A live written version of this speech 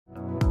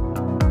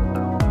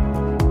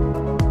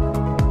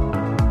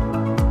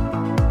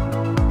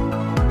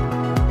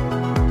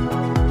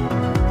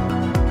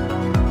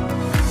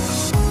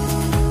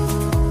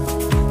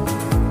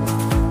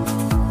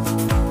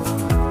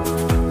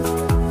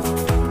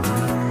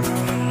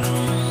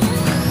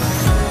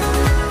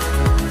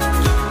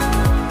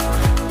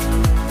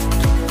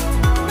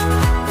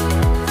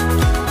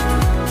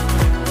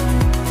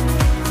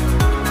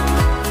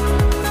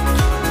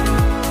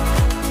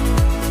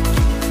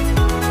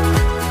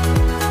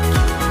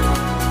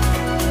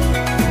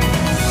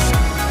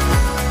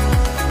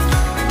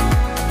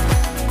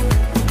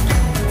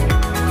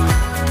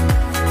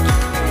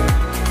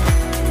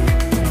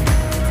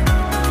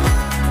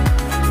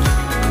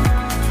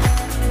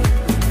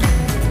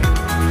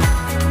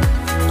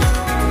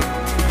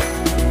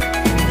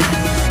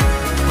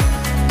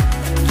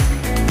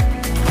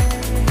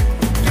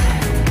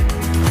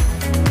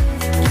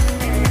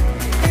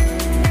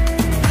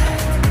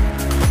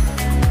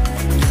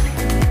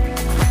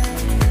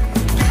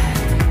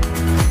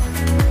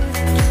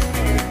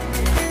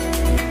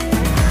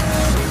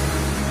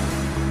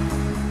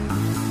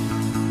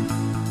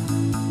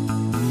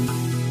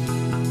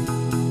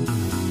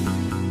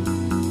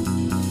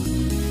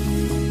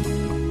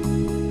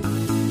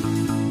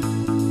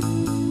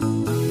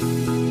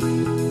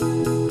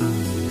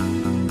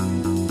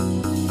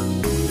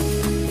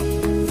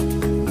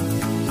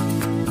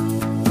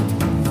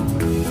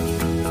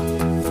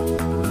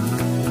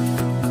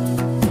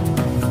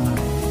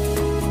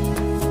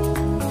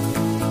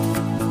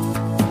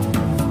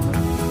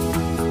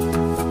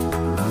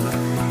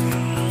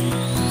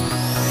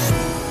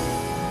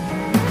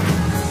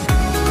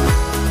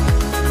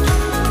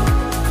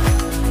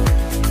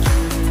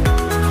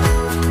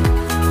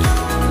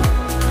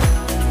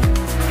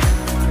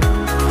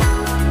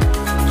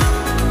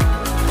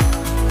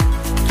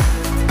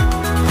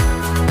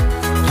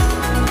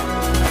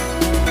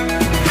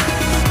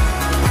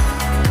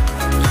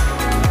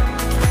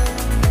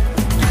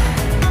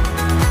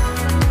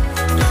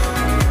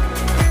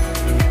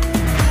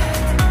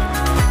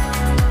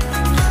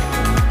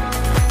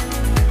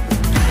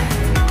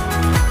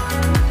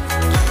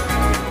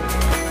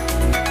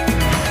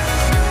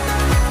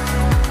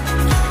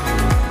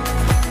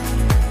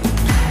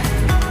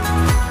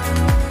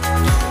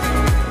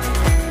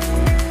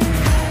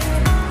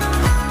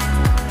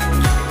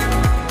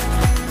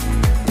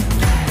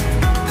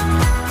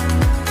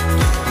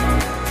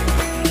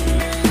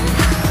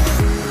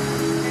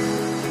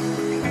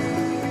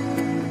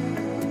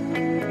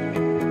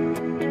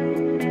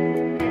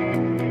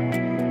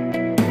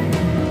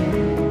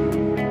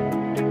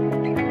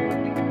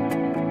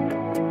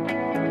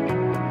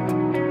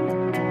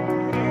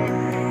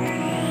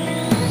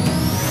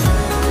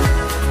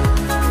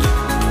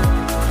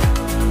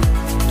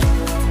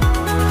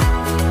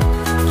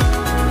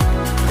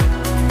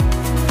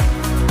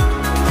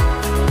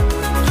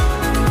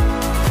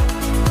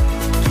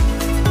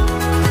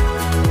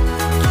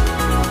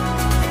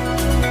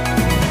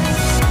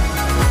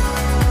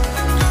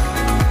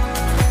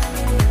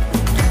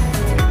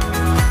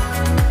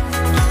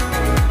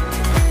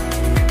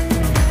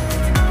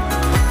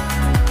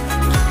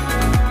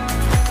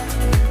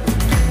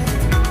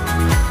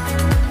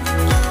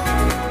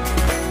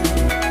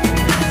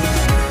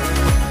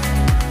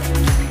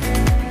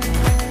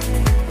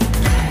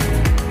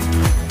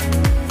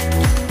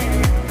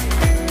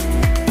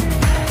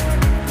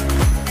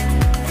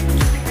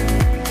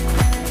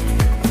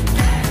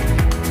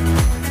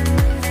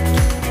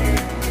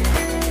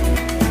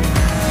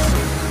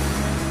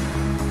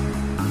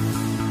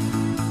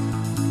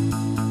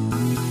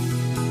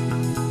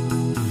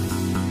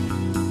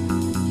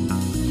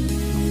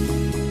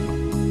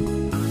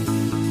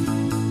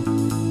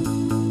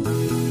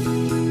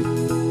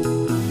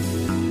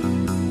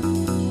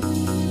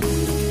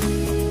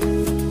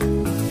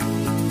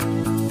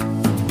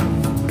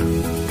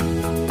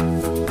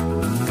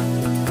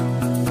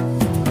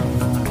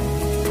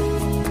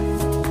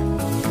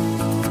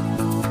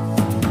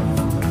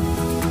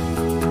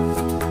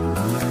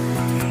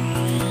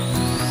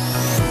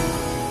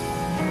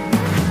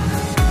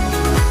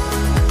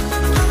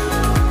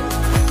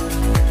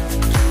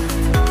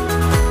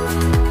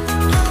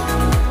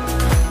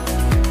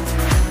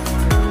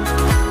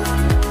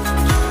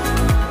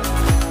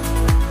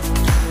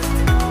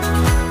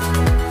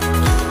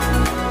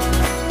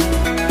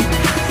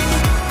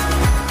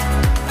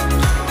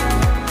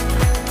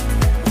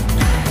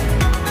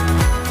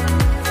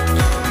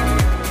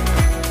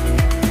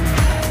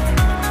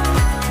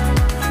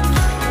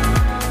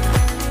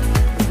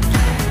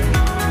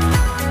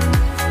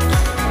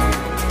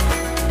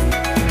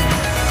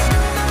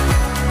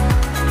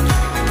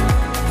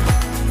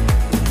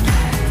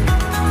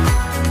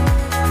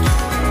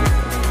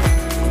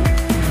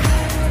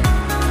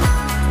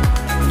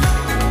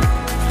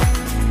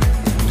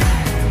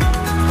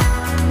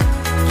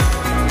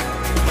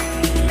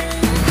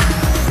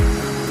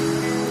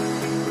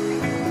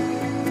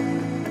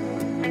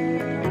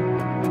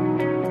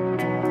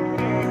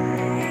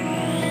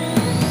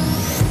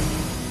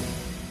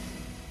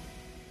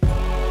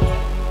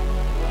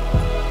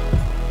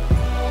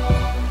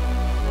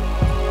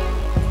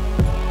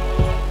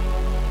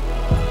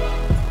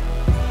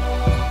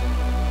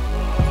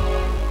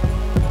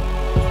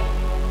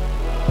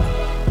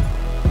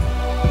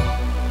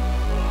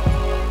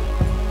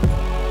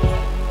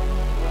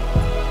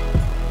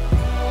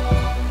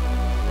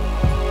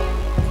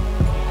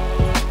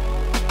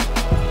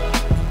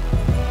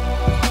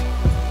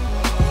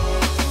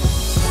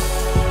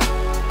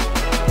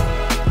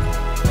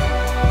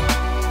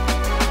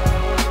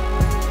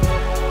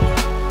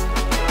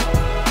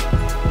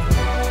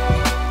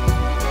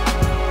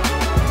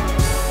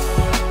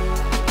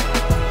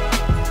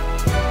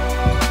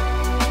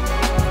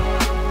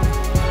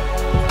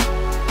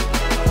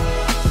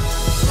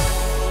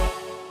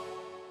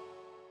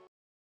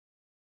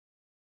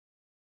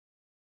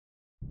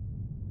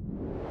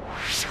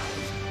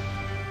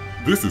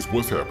This is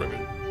what's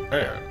happening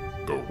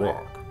at The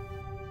Rock.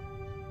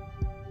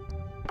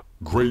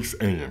 Grace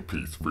and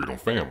peace, Freedom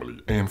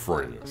family and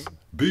friends.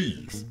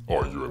 These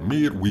are your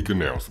midweek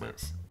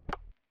announcements.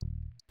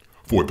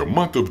 For the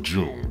month of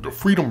June, the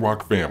Freedom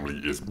Rock family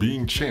is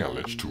being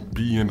challenged to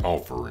be an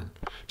offering,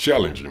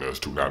 challenging us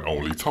to not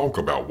only talk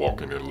about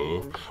walking in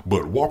love,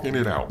 but walking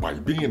it out by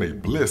being a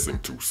blessing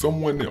to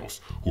someone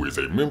else who is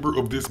a member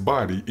of this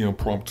body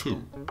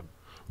impromptu.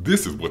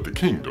 This is what the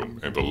kingdom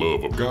and the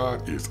love of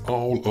God is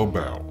all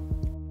about.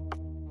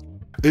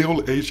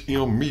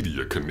 LHM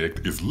Media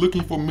Connect is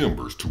looking for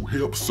members to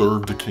help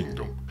serve the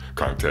kingdom.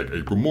 Contact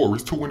April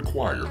Morris to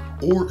inquire,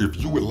 or if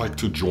you would like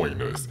to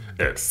join us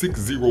at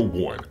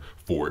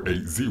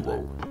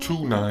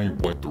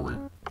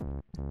 601-480-2913.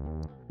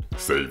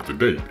 Save the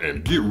date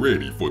and get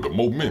ready for the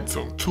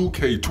Momentum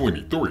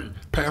 2K23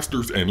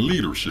 Pastors and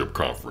Leadership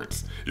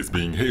Conference. It's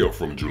being held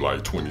from July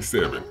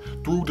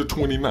 27th through the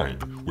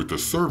 29th, with the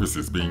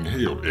services being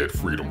held at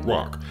Freedom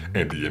Rock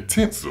and the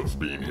intensives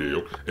being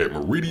held at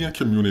Meridian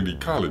Community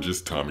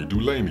College's Tommy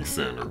Dulaney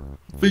Center,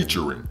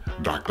 featuring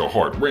Dr.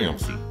 Hart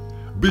Ramsey,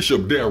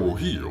 Bishop Darrell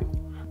Hill,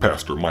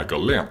 Pastor Micah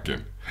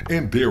Lampkin,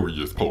 and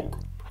Darius Polk,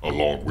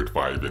 along with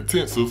 5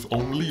 intensives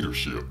on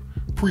leadership,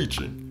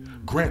 preaching,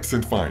 grants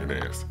and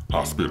finance,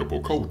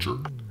 hospitable culture,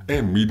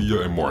 and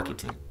media and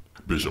marketing.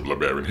 Bishop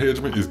LeBaron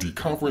Hedgemon is the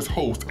conference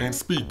host and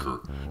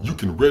speaker. You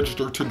can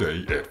register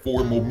today at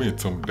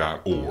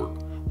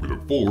formomentum.org. We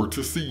look forward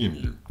to seeing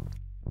you.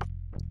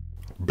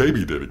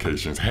 Baby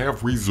dedications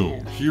have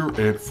resumed here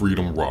at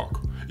Freedom Rock.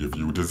 If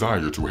you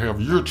desire to have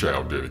your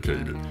child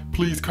dedicated,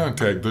 please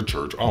contact the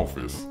church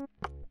office.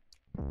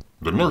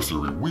 The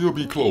nursery will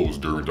be closed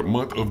during the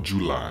month of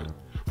July.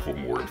 For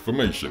more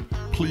information,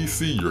 please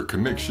see your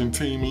Connection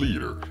Team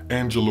leader,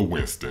 Angela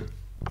Winston.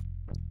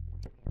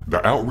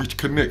 The Outreach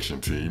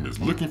Connection Team is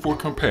looking for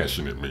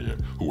compassionate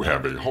men who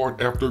have a heart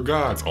after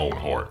God's own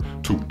heart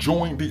to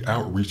join the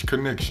Outreach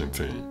Connection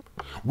Team.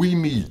 We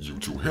need you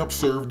to help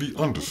serve the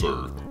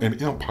underserved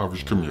and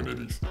impoverished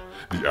communities.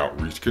 The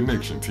Outreach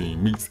Connection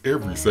Team meets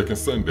every second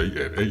Sunday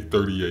at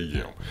 8:30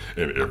 a.m.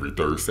 and every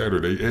third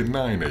Saturday at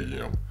 9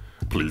 a.m.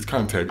 Please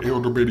contact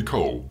Elder Betty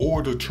Cole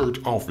or the church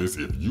office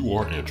if you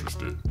are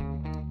interested.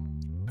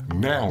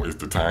 Now is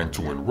the time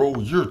to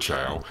enroll your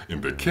child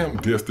in the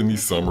Camp Destiny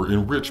Summer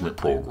Enrichment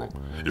Program.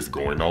 It's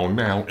going on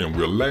now and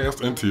will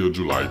last until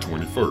July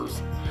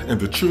 21st. And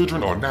the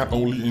children are not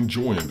only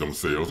enjoying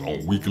themselves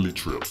on weekly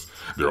trips,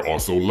 they're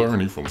also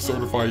learning from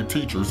certified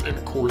teachers in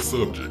core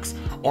subjects,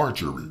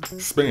 archery,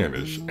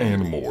 Spanish,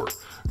 and more.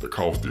 The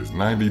cost is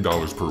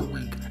 $90 per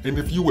week, and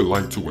if you would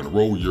like to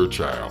enroll your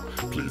child,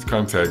 please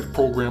contact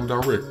Program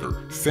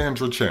Director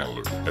Sandra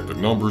Chandler at the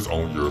numbers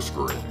on your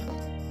screen.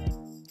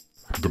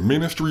 The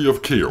Ministry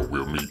of Care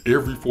will meet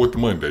every 4th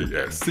Monday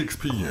at 6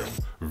 p.m.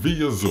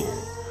 via Zoom.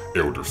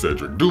 Elder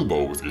Cedric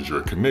Dubose is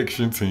your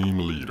Connection Team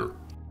leader.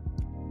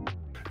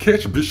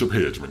 Catch Bishop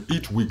Hedgemon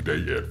each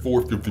weekday at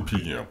 4:50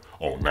 p.m.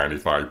 on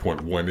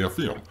 95.1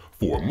 FM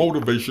for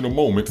Motivational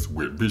Moments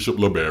with Bishop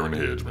LeBaron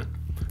Hedgemon.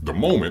 The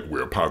moment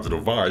where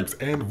positive vibes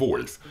and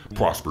voice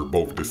prosper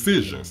both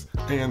decisions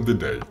and the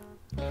day.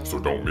 So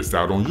don't miss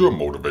out on your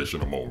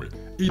motivational moment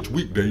each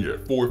weekday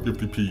at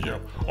 4:50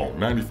 p.m. on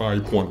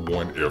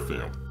 95.1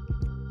 FM.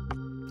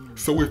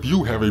 So if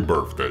you have a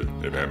birthday,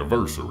 an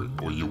anniversary,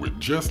 or you would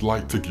just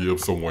like to give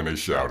someone a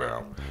shout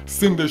out,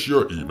 send us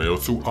your email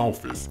to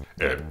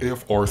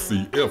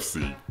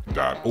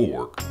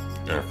office@frcfc.org.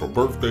 And for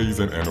birthdays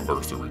and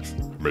anniversaries,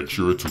 make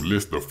sure to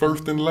list the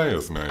first and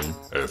last name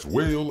as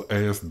well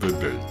as the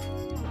date.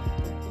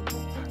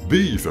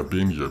 These have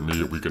been your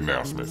midweek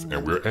announcements,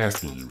 and we're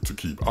asking you to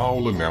keep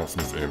all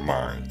announcements in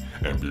mind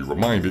and be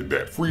reminded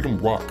that Freedom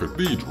Rock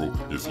Cathedral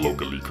is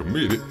locally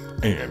committed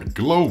and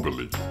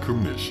globally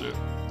commissioned.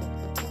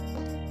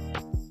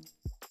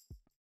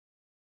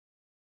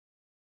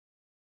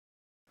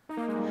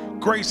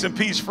 Grace and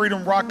peace,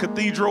 Freedom Rock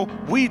Cathedral.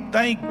 We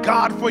thank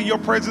God for your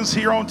presence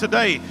here on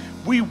today.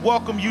 We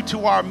welcome you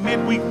to our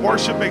midweek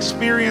worship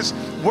experience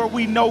where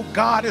we know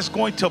God is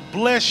going to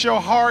bless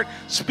your heart,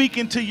 speak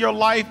into your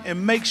life,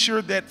 and make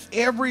sure that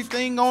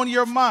everything on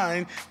your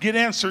mind get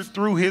answered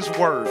through His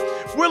Word.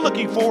 We're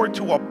looking forward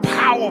to a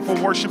powerful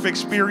worship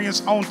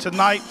experience on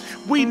tonight.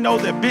 We know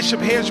that Bishop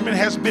Hedgemon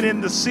has been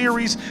in the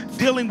series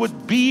dealing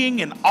with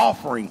being an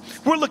offering.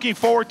 We're looking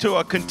forward to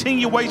a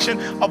continuation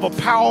of a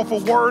powerful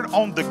word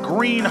on the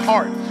green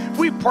heart.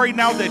 We pray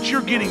now that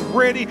you're getting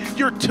ready,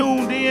 you're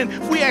tuned in.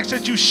 We ask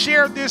that you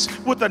share this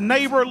with a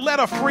neighbor. Let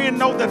a friend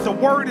know that the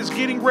word is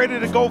getting ready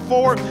to go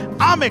forward.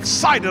 I'm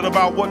excited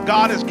about what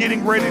God is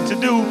getting ready to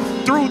do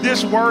through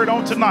this word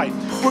on tonight.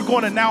 We're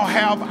going to now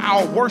have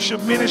our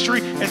worship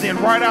ministry, and then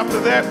right after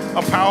that,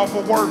 a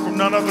powerful word from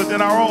none other than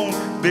our own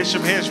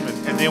Bishop Hedgemon.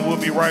 And then we'll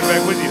be right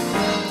back with you.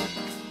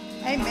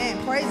 Amen.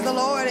 Praise the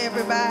Lord,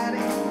 everybody.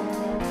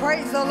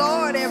 Praise the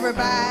Lord,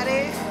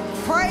 everybody.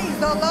 Praise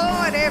the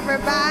Lord,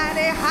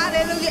 everybody.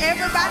 Hallelujah.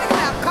 Everybody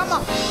clap. Come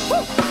on.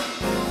 Woo.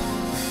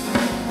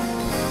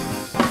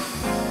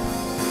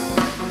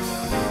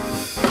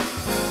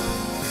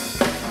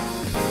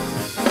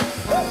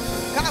 Woo.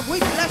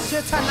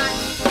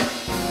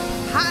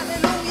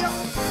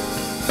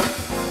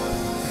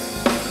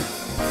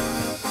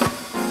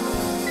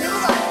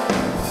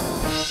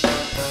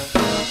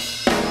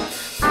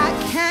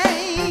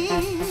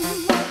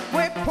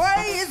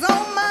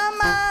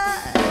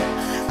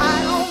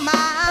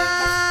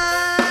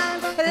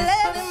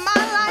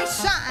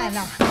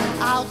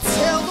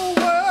 tell the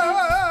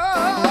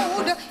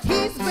world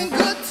he's been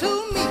good to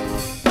me.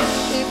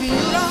 If you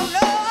don't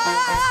know,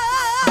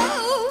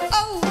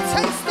 oh,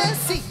 taste and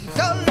see.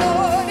 The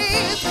Lord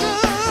is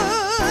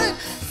good,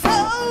 so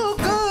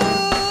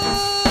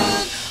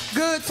good,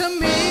 good to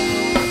me.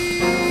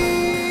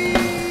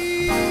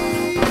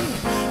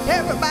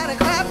 Everybody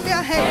clap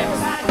your hands.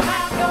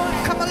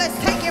 Come on, let's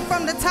take it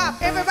from the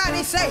top.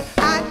 Everybody say,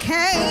 I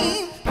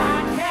came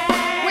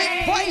with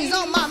praise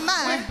on my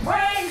mind.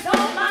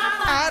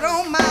 I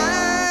don't mind.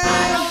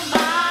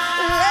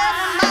 Let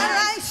my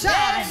light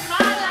shine.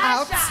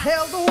 I'll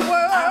tell the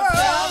world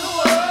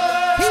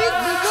he's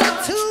been good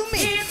to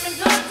me.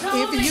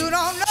 If you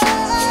don't know,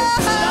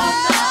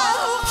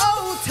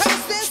 oh,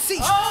 taste and see.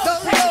 The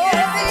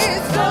Lord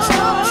is good.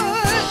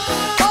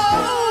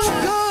 Oh,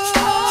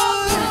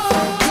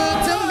 good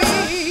to me.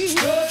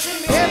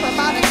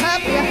 Everybody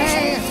clap your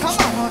hands. Come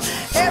on.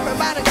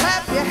 Everybody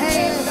clap your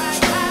hands.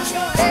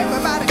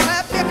 Everybody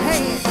clap your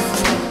hands.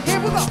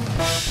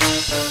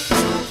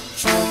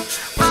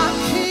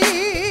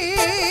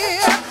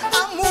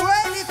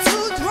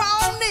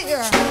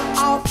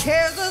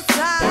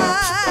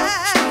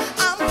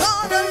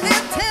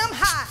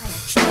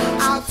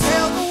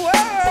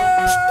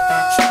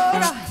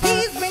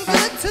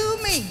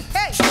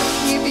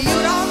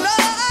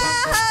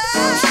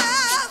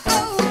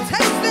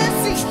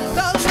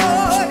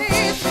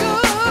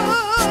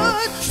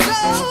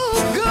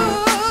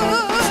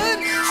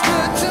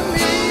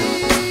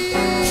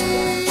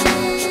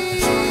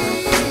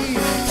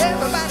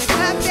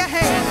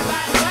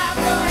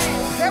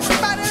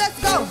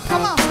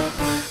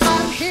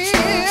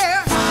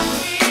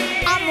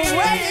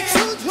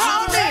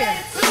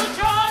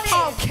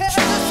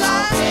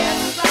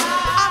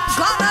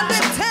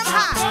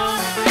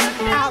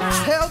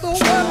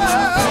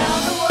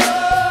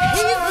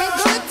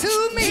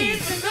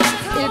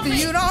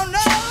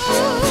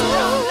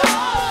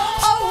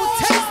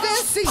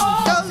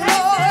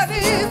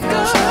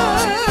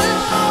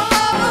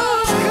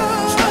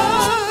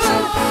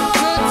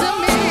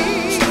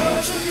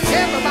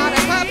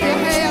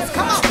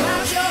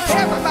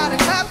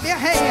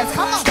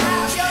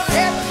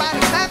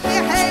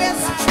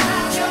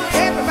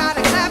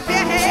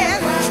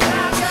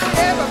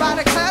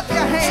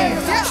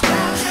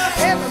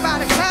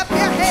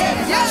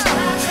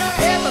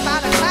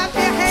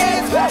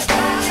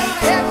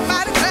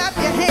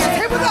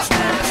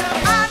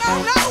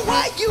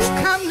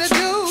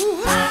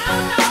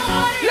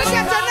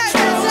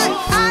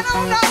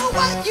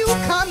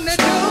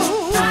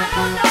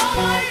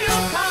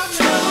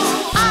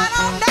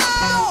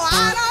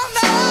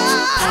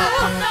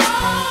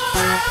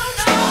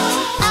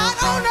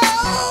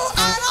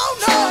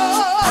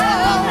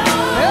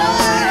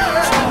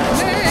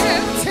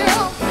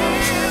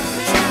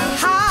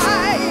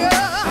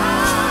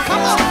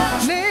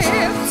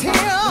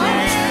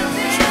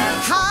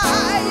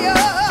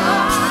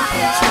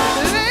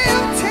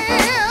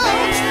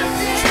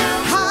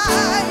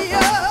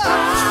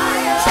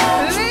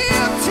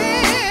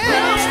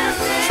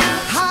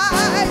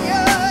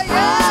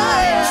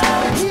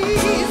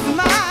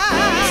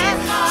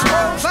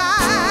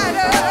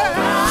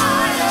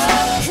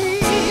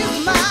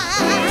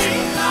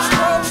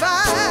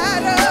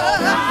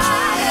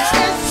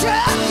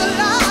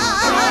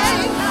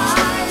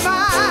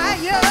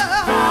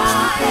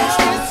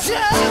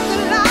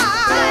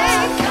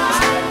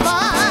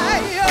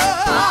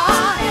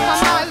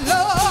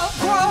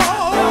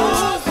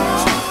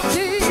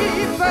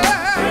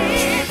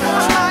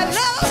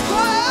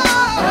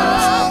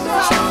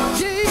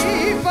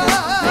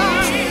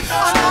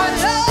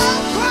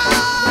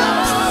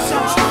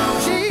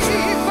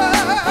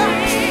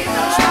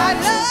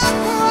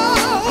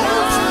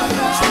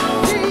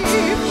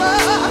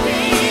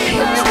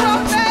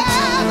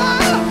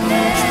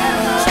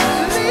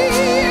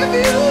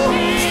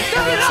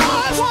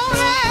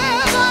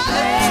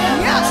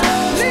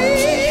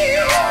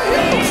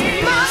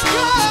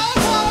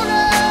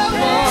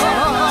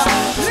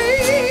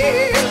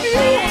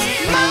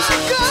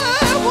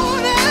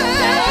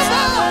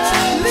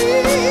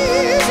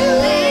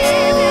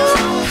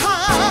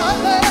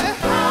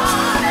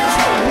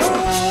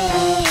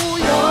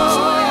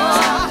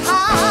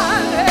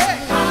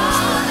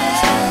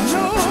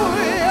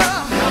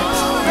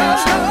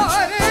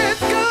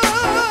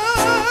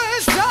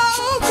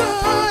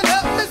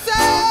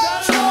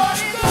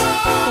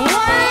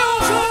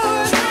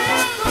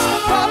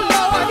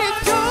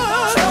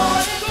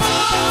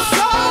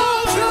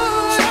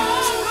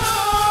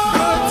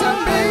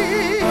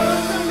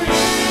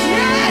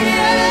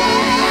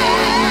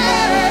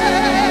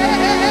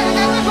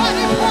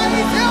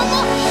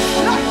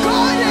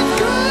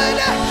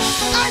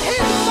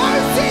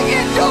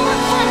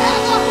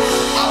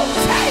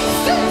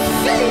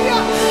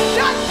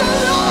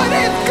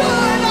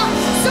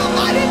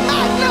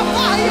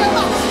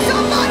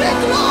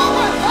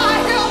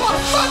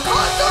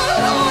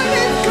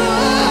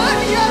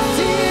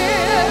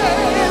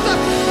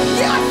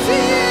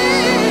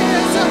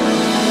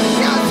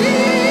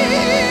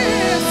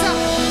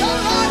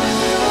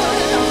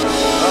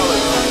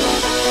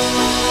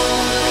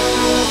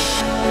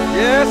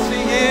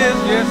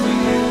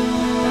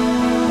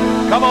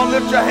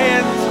 lift your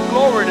hands,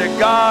 glory to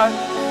God,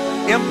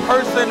 in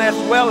person as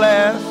well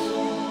as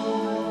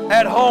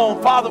at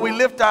home. Father, we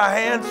lift our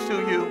hands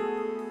to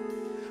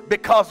you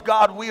because,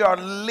 God, we are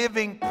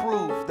living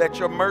proof that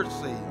your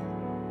mercy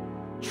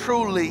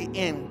truly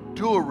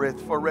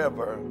endureth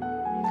forever.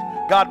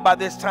 God, by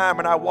this time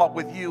in our walk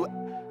with you,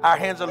 our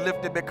hands are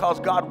lifted because,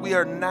 God, we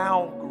are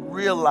now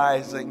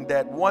realizing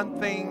that one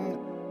thing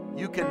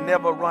you can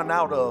never run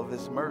out of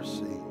is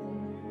mercy.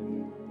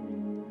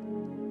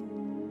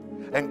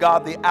 And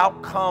God, the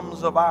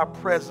outcomes of our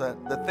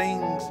present, the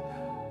things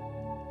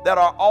that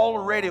are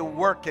already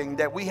working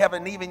that we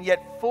haven't even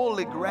yet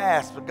fully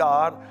grasped,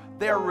 God,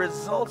 they're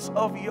results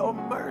of your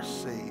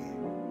mercy.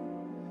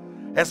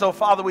 And so,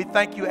 Father, we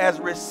thank you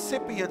as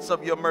recipients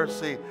of your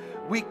mercy.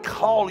 We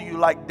call you,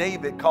 like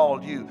David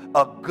called you,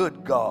 a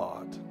good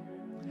God,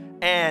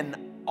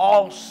 an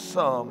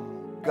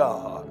awesome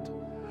God.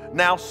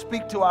 Now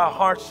speak to our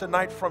hearts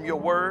tonight from your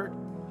word.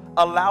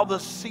 Allow the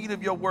seed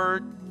of your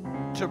word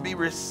to be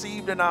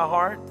received in our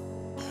heart.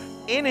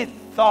 Any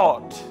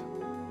thought,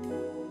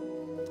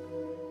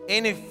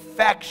 any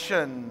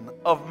faction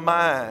of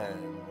mind,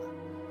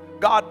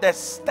 God, that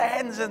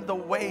stands in the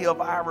way of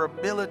our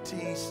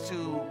abilities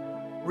to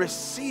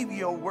receive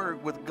your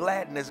word with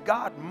gladness,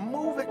 God,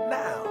 move it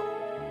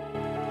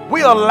now.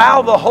 We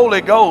allow the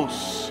Holy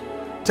Ghost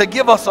to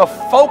give us a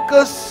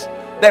focus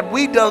that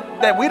we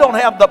don't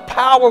have the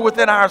power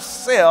within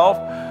ourselves,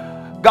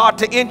 God,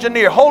 to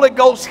engineer. Holy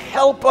Ghost,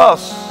 help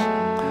us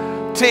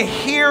to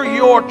hear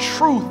your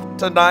truth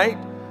tonight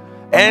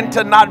and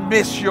to not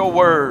miss your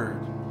word.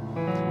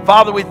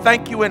 Father, we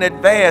thank you in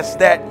advance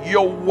that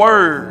your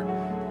word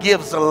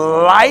gives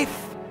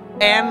life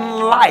and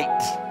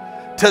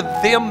light to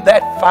them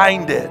that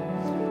find it.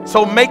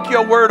 So make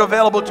your word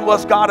available to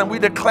us, God, and we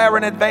declare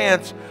in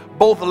advance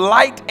both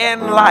light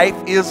and life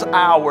is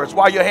ours.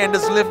 While your hand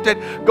is lifted,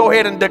 go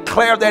ahead and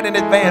declare that in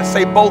advance.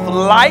 Say, both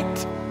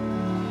light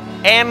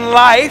and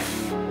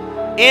life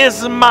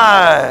is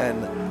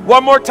mine.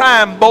 One more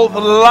time. Both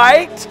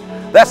light,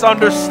 that's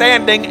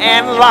understanding,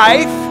 and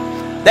life,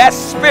 that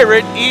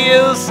spirit,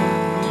 is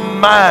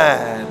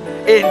mine.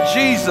 In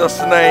Jesus'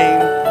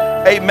 name,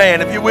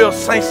 amen. If you will,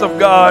 saints of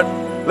God,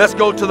 let's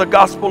go to the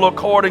gospel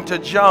according to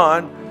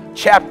John,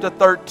 chapter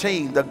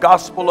 13. The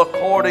gospel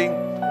according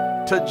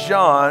to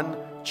John,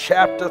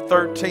 chapter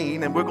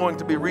 13. And we're going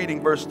to be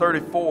reading verse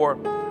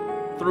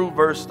 34 through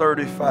verse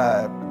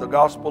 35. The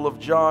gospel of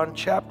John,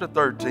 chapter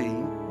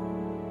 13,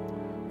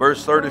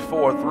 verse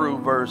 34 through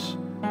verse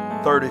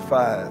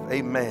 35.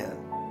 Amen.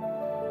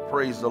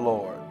 Praise the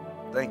Lord.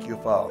 Thank you,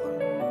 Father.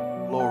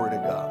 Glory to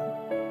God.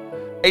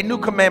 A new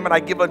commandment I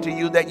give unto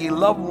you, that ye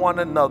love one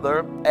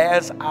another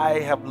as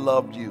I have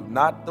loved you.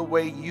 Not the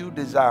way you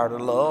desire to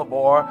love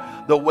or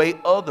the way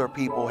other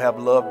people have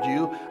loved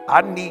you.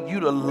 I need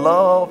you to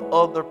love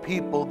other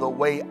people the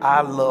way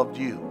I loved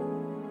you.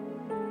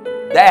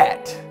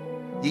 That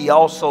ye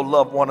also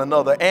love one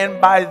another. And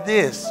by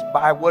this,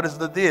 by what is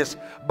the this?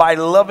 By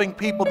loving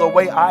people the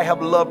way I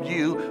have loved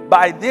you.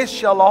 By this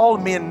shall all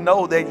men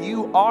know that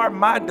you are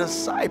my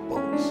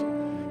disciples,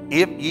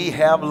 if ye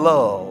have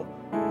love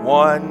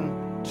one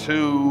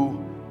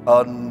to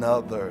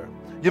another.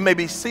 You may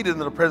be seated in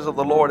the presence of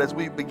the Lord as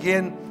we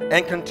begin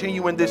and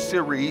continue in this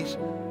series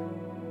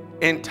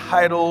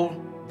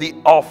entitled The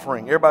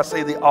Offering. Everybody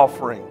say the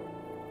offering.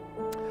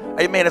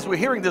 Amen. As we're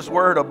hearing this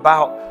word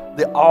about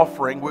the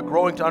offering, we're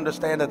growing to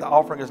understand that the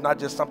offering is not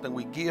just something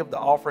we give. The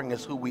offering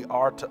is who we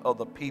are to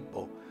other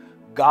people.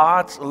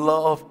 God's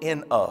love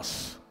in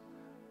us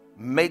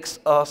makes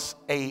us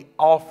an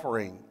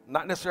offering,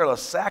 not necessarily a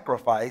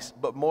sacrifice,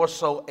 but more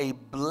so a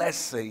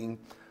blessing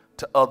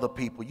to other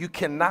people. You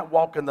cannot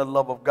walk in the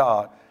love of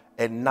God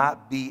and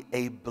not be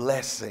a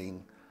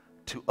blessing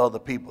to other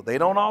people. They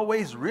don't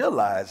always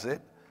realize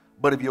it,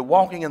 but if you're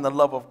walking in the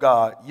love of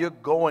God, you're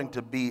going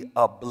to be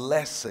a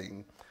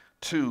blessing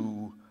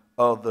to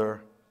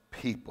other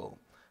people.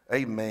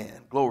 Amen.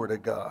 Glory to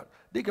God.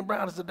 Deacon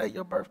Brown, is today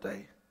your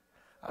birthday?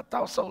 I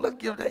thought so. Let's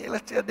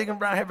tell Deacon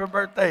Brown happy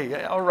birthday.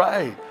 Yeah, all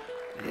right.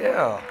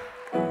 Yeah.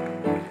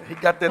 He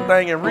got that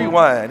thing in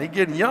rewind. He's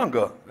getting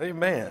younger.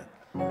 Amen.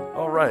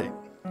 All right.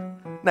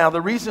 Now,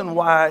 the reason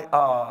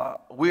why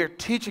we're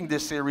teaching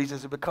this series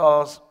is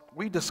because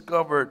we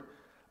discovered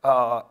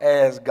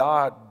as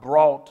God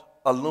brought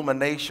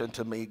illumination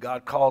to me,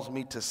 God caused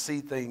me to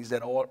see things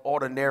that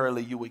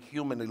ordinarily you would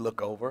humanly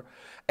look over.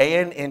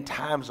 And in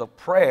times of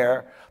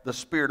prayer, the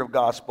Spirit of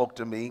God spoke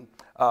to me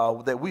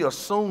that we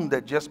assume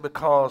that just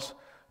because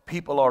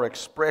people are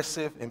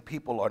expressive and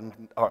people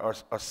are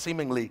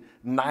seemingly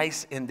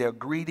nice in their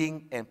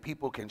greeting and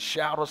people can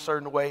shout a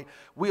certain way,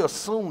 we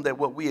assume that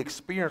what we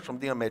experience from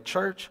them at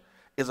church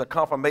is a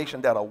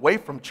confirmation that away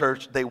from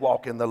church they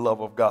walk in the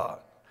love of God.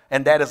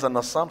 And that is an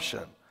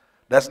assumption.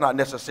 That's not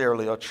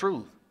necessarily a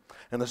truth.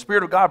 And the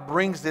Spirit of God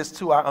brings this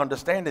to our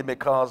understanding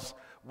because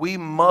we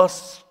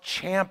must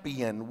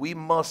champion, we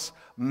must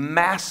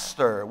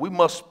master, we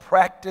must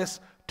practice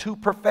to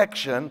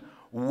perfection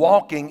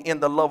walking in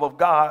the love of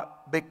God,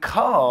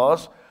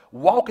 because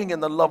walking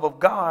in the love of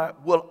God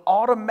will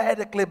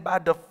automatically by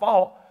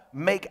default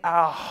make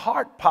our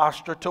heart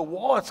posture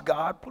towards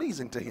God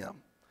pleasing to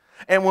him.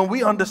 And when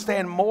we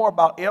understand more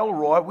about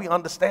Elroy, we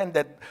understand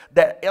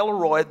that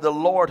Elroy, the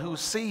Lord who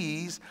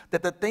sees,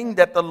 that the thing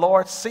that the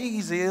Lord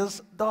sees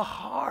is the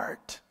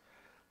heart.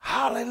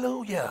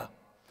 Hallelujah.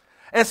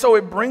 And so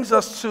it brings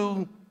us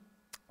to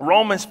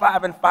Romans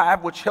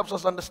 5:5, which helps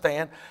us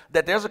understand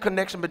that there's a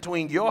connection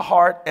between your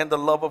heart and the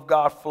love of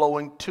God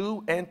flowing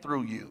to and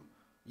through you.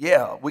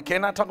 Yeah, we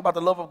cannot talk about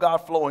the love of God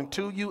flowing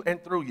to you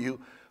and through you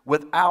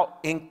without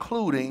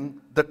including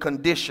the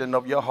condition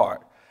of your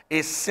heart.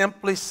 It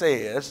simply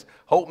says,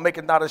 hope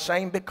maketh not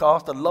ashamed,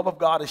 because the love of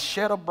God is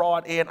shed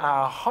abroad in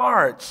our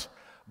hearts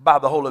by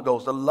the Holy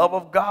Ghost. The love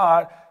of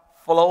God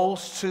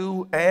flows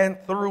to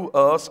and through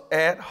us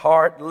at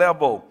heart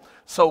level.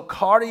 So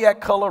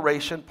cardiac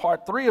coloration,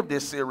 part 3 of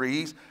this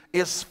series,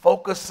 is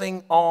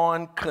focusing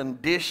on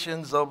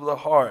conditions of the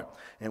heart.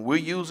 And we're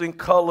using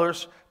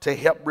colors to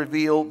help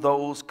reveal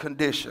those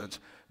conditions.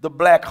 The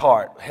black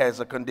heart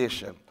has a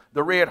condition.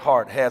 The red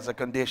heart has a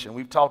condition.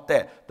 We've taught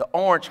that. The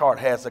orange heart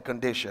has a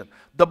condition.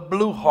 The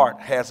blue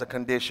heart has a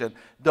condition.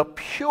 The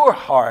pure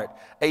heart,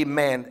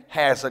 amen,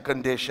 has a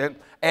condition.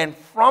 And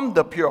from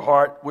the pure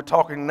heart, we're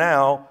talking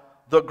now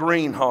the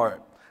green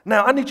heart.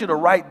 Now, I need you to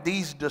write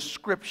these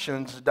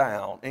descriptions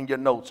down in your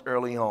notes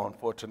early on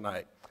for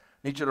tonight. I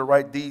need you to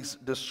write these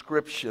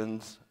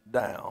descriptions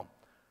down,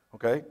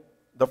 okay?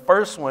 The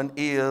first one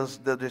is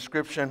the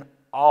description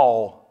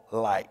all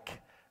like,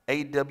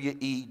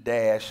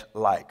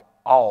 AWE-like.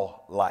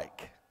 All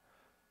like,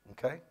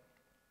 okay?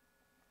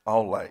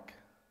 All like.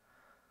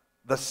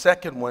 The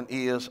second one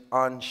is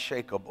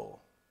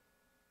unshakable.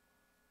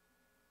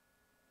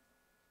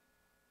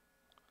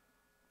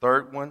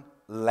 Third one,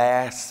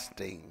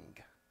 lasting.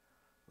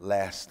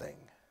 Lasting.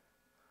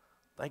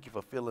 Thank you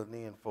for filling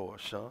in for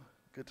us, Sean.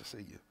 Good to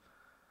see you.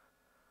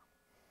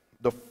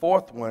 The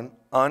fourth one,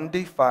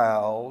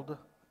 undefiled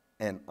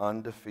and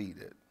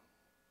undefeated.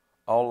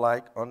 All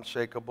like,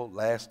 unshakable,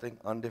 lasting,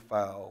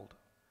 undefiled,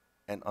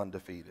 and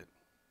undefeated.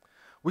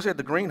 We said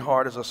the green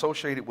heart is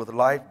associated with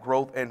life,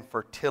 growth, and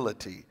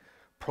fertility,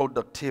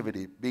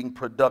 productivity, being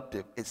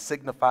productive. It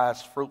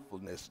signifies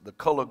fruitfulness. The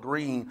color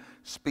green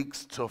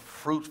speaks to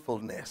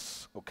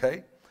fruitfulness,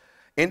 okay?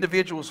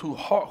 Individuals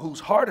whose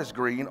heart is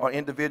green are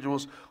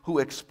individuals who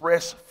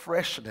express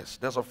freshness.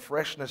 There's a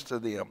freshness to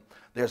them.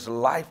 There's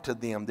life to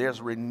them.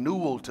 There's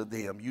renewal to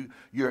them.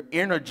 You're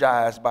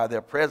energized by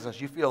their presence.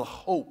 You feel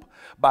hope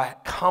by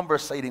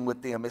conversating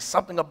with them. It's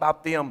something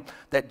about them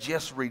that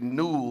just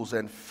renews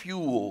and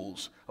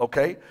fuels,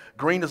 okay?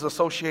 Green is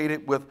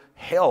associated with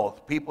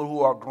health. People who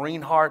are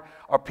green heart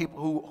are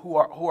people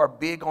who are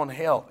big on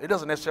health. It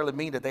doesn't necessarily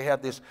mean that they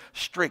have this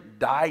strict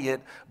diet,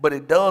 but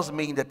it does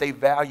mean that they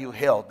value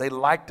health. They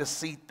like to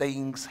see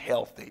things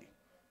healthy.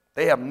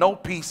 They have no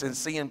peace in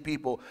seeing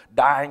people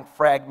dying,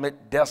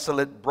 fragmented,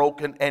 desolate,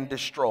 broken, and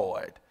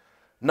destroyed.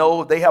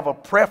 No, they have a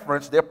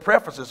preference. Their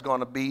preference is going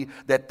to be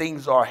that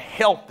things are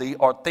healthy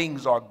or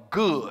things are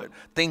good.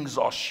 Things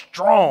are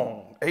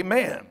strong.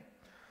 Amen.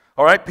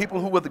 All right,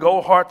 people who with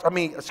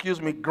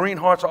green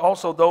hearts are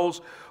also those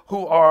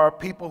who are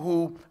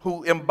people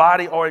who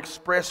embody or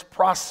express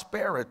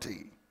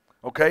prosperity.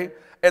 Okay?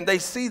 And they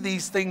see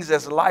these things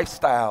as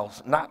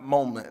lifestyles, not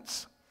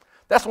moments.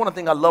 That's one of the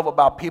things I love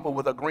about people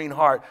with a green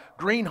heart.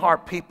 Green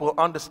heart people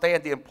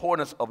understand the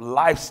importance of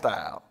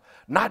lifestyle,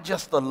 not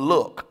just the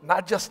look,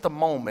 not just the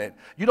moment.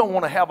 You don't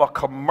want to have a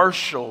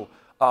commercial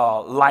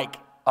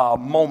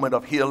moment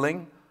of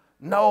healing.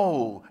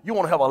 No, you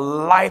want to have a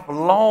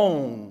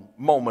lifelong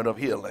moment of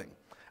healing.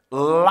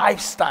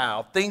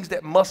 Lifestyle, things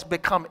that must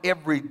become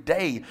every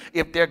day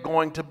if they're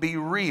going to be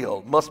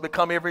real, must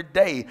become every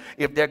day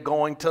if they're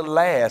going to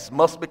last,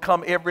 must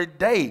become every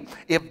day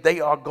if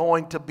they are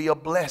going to be a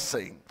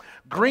blessing.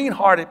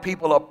 Green-hearted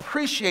people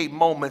appreciate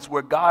moments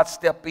where God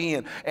steps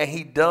in and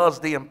he does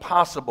the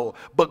impossible.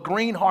 But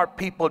green-heart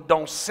people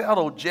don't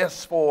settle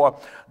just for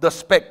the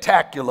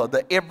spectacular,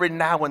 the every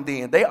now and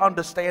then. They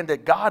understand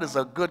that God is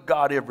a good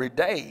God every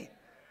day.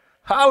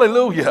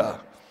 Hallelujah.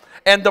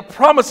 And the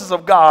promises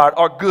of God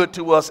are good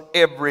to us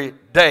every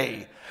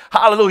day.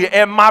 Hallelujah.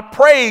 And my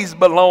praise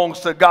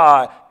belongs to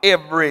God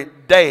every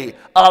day.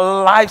 A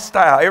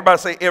lifestyle. Everybody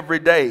say every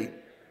day.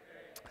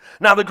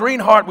 Now, the green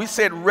heart, we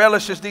said,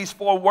 relishes these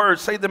 4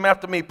 words. Say them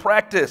after me.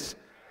 Practice,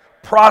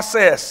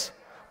 process,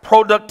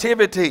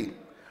 productivity,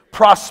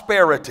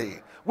 prosperity.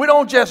 We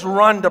don't just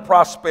run to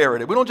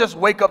prosperity. We don't just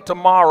wake up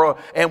tomorrow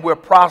and we're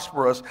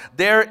prosperous.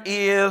 There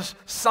is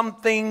some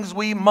things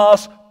we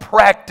must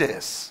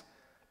practice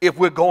if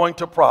we're going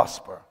to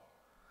prosper.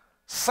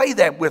 Say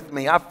that with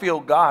me. I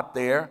feel God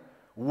there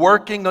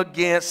working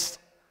against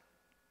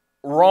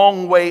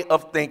wrong way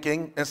of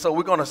thinking. And so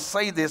we're going to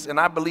say this, and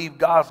I believe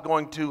God's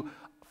going to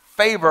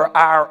favor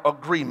our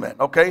agreement,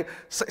 okay?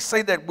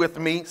 Say that with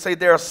me. Say,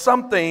 there are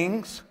some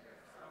things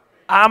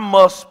I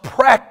must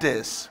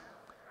practice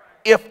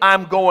if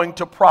I'm going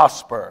to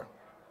prosper.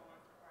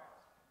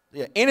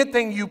 Yeah,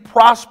 anything you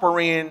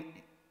prosper in,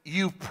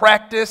 you've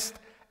practiced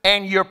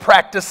and you're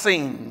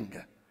practicing.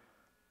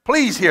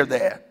 Please hear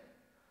that.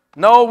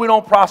 No, we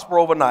don't prosper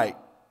overnight.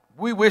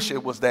 We wish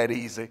it was that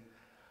easy.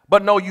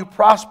 But no, you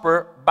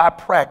prosper by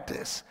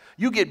practice.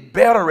 You get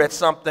better at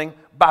something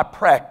by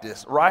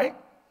practice, right?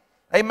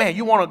 Amen.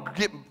 You want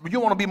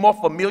to be more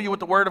familiar with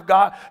the Word of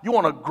God? You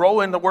want to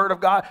grow in the Word of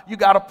God? You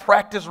got to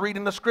practice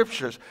reading the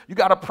Scriptures. You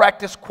got to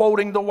practice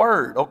quoting the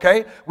Word,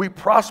 okay? We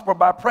prosper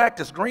by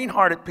practice.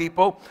 Green-hearted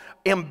people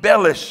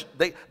embellish,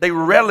 they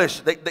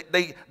relish,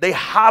 they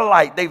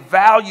highlight, they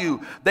value,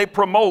 they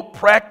promote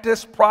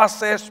practice,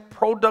 process,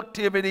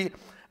 productivity,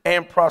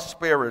 and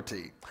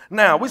prosperity.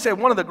 Now, we say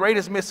one of the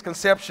greatest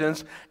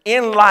misconceptions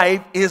in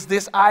life is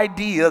this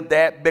idea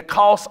that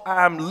because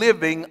I'm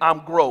living,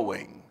 I'm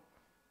growing.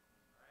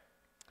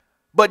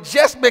 But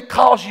just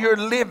because you're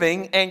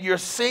living and you're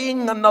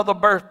seeing another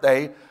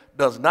birthday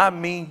does not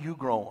mean you're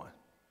growing.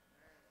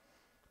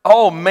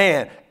 Oh,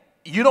 man,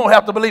 you don't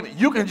have to believe it.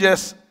 You can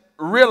just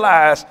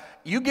realize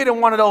you get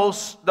in one of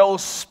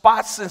those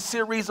spots and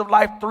series of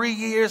life, 3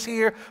 years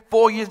here,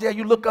 4 years there.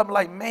 You look up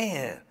like,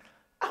 man,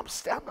 I'm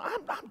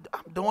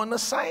doing the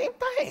same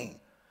thing.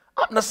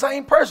 I'm the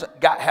same person.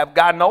 Have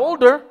gotten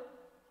older,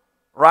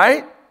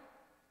 right?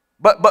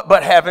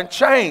 But haven't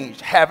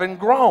changed, haven't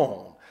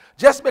grown.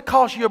 Just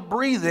because you're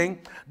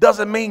breathing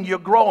doesn't mean you're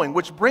growing,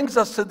 which brings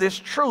us to this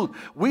truth.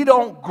 We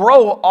don't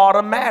grow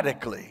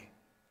automatically.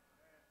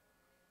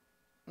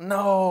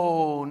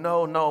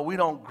 No, we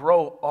don't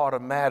grow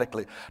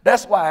automatically.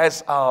 That's why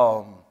it's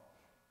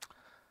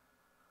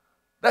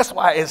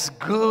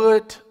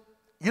good.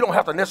 You don't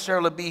have to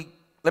necessarily be,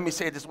 let me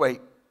say it this way,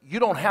 you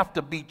don't have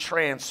to be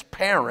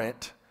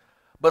transparent,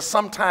 but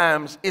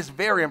sometimes it's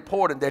very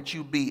important that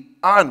you be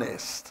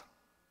honest.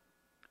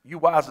 You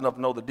wise enough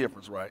to know the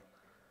difference, right?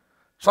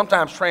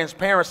 Sometimes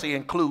transparency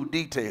includes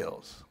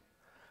details.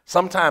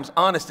 Sometimes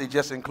honesty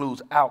just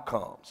includes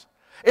outcomes.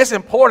 It's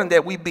important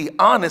that we be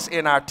honest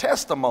in our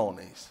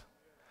testimonies,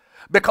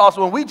 because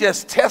when we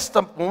just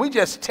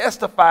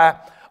testify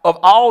of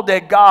all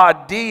that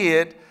God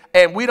did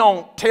and we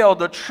don't tell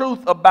the truth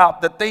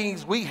about the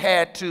things we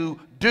had to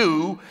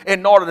do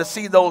in order to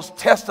see those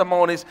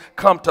testimonies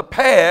come to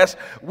pass,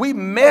 we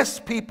mess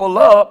people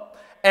up.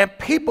 And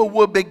people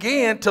will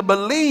begin to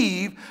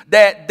believe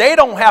that they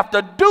don't have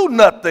to do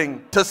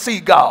nothing to see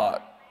God.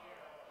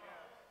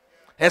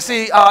 And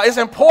see, it's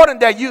important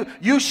that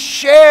you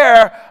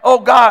share, oh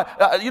God,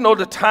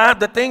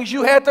 the things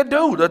you had to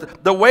do,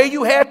 the way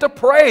you had to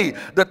pray,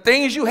 the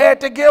things you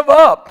had to give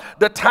up,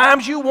 the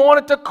times you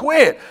wanted to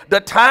quit, the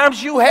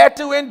times you had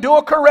to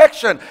endure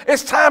correction.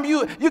 It's time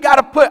you got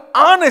to put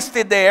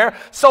honesty there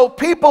so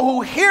people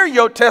who hear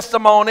your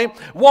testimony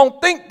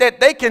won't think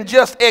that they can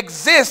just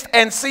exist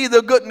and see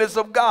the goodness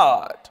of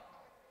God.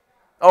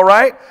 All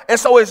right? And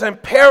so it's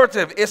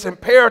imperative, it's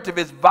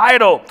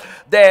vital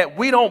that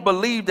we don't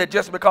believe that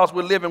just because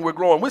we're living, we're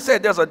growing. We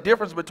said there's a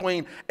difference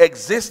between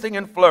existing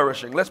and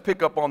flourishing. Let's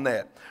pick up on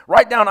that.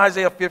 Write down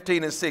Isaiah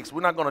 15:6.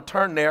 We're not going to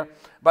turn there,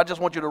 but I just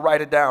want you to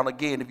write it down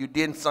again if you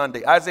didn't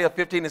Sunday. Isaiah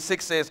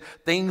 15:6 says,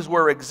 things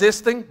were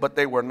existing, but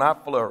they were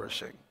not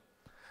flourishing. It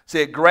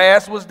said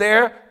grass was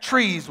there,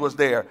 trees was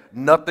there,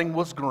 nothing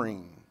was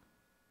green.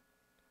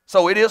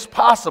 So it is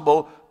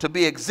possible to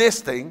be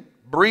existing,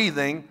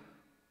 breathing,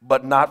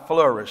 but not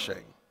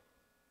flourishing.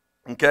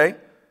 Okay?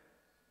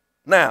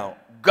 Now,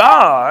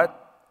 God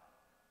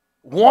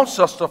wants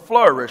us to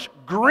flourish.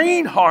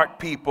 Green heart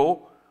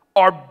people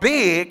are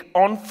big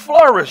on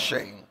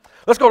flourishing.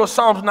 Let's go to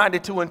Psalms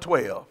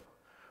 92:12.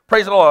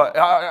 Praise the Lord.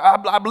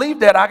 I believe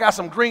that I got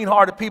some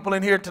green-hearted people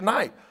in here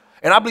tonight.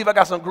 And I believe I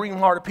got some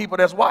green-hearted people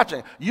that's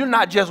watching. You're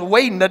not just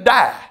waiting to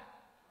die.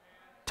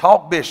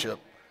 Talk, Bishop.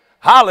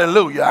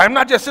 Hallelujah. I'm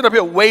not just sitting up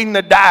here waiting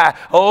to die.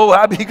 Oh,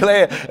 I'll be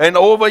glad. And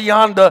over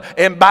yonder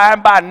and by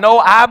and by. No,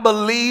 I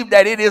believe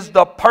that it is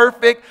the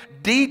perfect,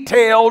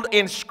 detailed,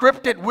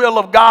 inscripted will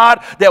of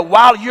God that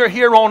while you're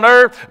here on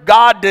earth,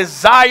 God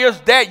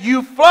desires that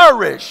you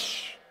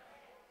flourish.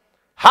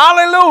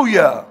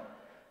 Hallelujah.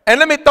 And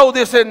let me throw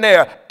this in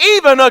there.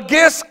 Even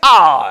against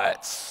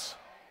odds.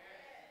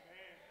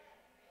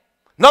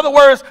 In other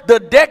words, the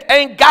deck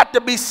ain't got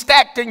to be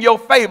stacked in your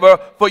favor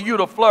for you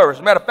to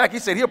flourish. Matter of fact, he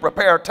said he'll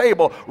prepare a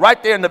table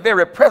right there in the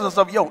very presence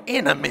of your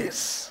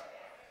enemies.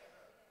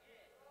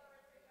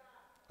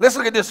 Let's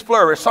look at this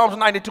flourish. Psalms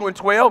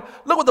 92:12.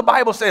 Look what the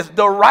Bible says.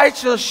 The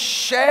righteous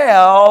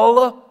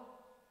shall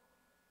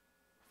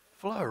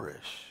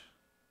flourish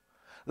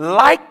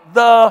like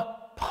the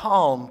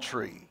palm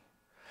tree.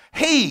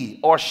 He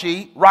or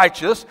she,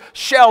 righteous,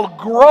 shall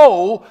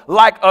grow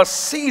like a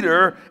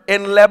cedar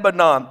in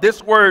Lebanon.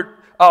 This word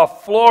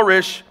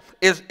flourish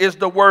is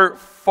the word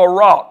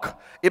farak.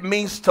 It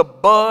means to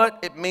bud,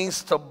 it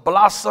means to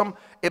blossom,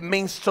 it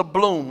means to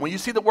bloom. When you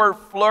see the word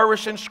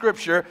flourish in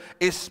Scripture,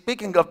 it's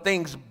speaking of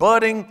things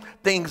budding,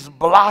 things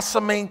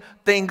blossoming,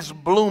 things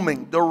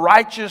blooming. The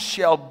righteous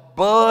shall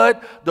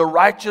bud, the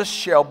righteous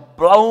shall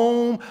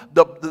bloom,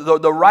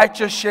 the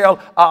righteous shall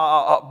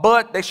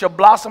bud, they shall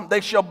blossom,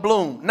 they shall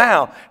bloom.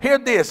 Now, hear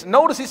this.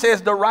 Notice he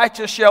says the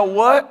righteous shall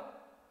what?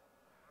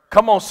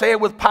 Come on, say it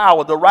with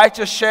power. The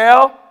righteous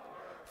shall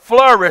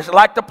flourish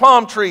like the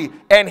palm tree,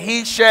 and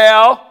he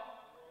shall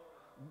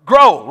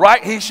grow,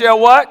 right? He shall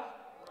what?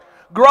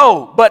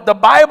 grow. But the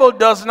Bible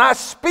does not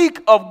speak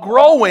of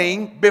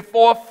growing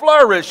before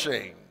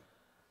flourishing.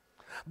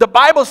 The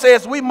Bible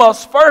says we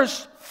must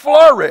first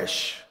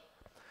flourish.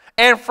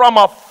 And from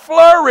a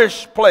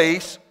flourished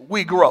place,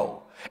 we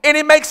grow. And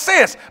it makes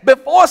sense.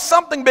 Before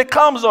something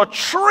becomes a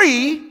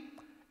tree,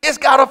 it's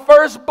got to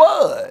first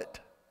bud.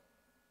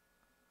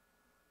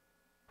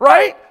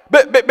 Right?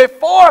 But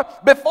before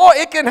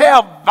it can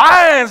have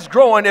vines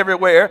growing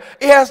everywhere,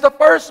 it has to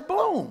first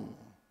bloom.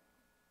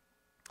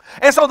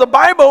 And so the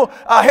Bible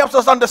helps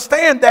us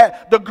understand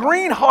that the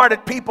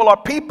green-hearted people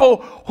are people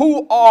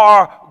who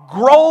are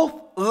growth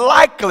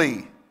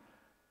likely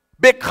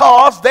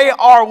because they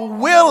are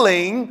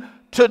willing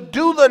to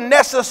do the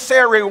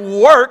necessary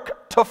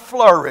work to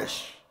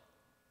flourish.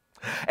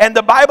 And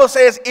the Bible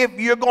says if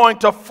you're going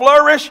to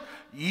flourish,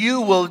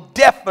 you will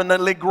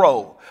definitely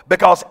grow.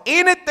 Because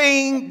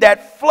anything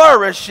that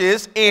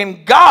flourishes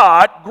in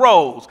God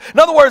grows. In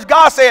other words,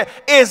 God said,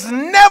 it's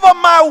never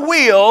my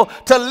will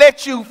to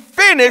let you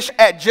finish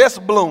at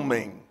just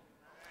blooming.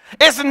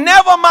 It's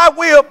never my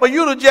will for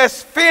you to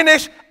just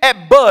finish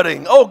at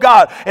budding. Oh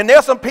God. And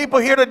there's some people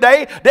here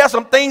today. There's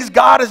some things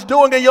God is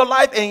doing in your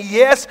life. And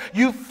yes,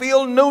 you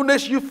feel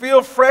newness. You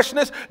feel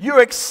freshness.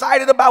 You're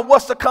excited about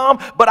what's to come.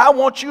 But I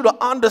want you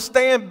to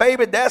understand,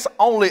 baby, that's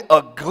only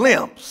a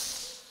glimpse.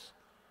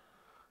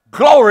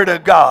 Glory to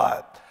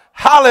God.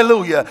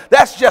 Hallelujah.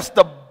 That's just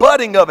the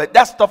budding of it.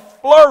 That's the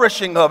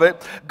flourishing of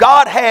it.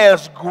 God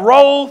has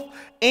growth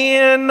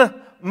in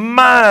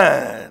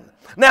mind.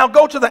 Now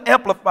go to the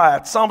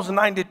Amplified, Psalms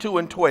 92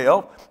 and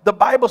 12. The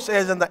Bible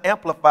says in the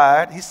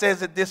Amplified, he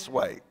says it this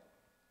way.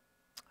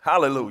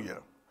 Hallelujah.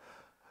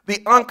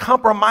 The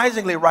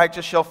uncompromisingly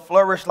righteous shall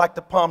flourish like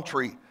the palm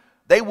tree.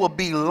 They will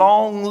be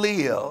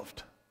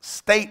long-lived,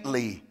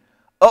 stately,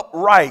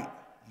 upright,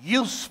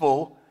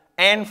 useful,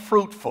 and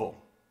fruitful.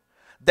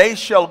 They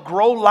shall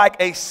grow like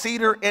a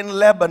cedar in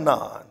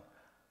Lebanon.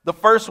 The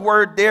first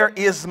word there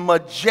is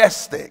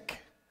majestic.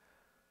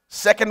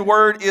 Second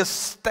word is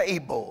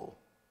stable.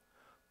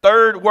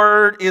 Third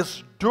word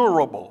is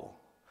durable.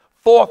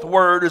 Fourth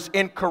word is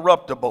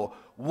incorruptible.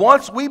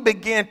 Once we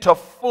begin to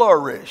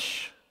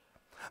flourish,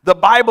 the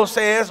Bible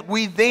says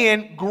we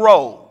then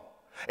grow.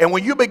 And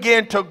when you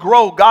begin to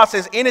grow, God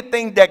says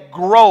anything that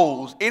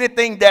grows,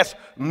 anything that's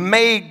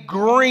made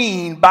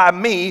green by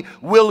me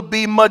will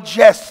be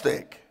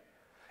majestic.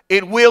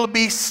 It will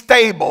be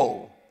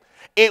stable.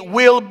 It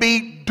will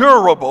be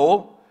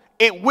durable.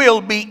 It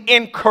will be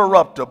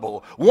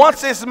incorruptible.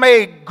 Once it's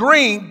made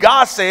green,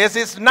 God says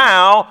it's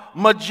now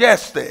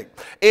majestic.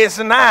 It's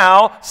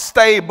now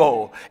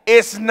stable.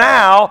 It's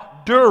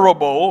now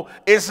durable.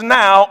 It's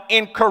now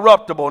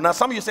incorruptible. Now,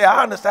 some of you say,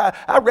 I understand.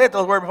 I read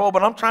those words before,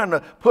 but I'm trying to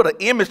put an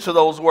image to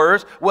those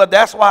words. Well,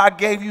 that's why I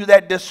gave you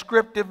that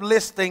descriptive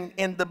listing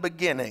in the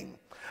beginning.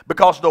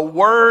 Because the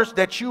words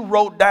that you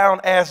wrote down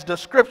as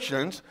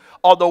descriptions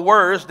are the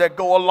words that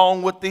go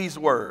along with these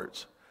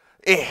words.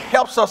 It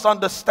helps us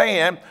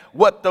understand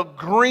what the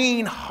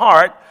green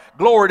heart,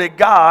 glory to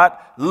God,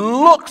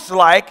 looks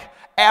like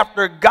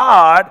after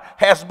God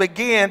has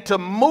begun to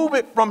move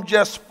it from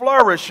just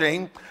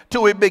flourishing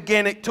to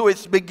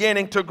its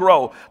beginning to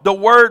grow. The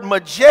word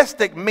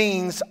majestic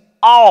means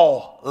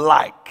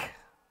all-like.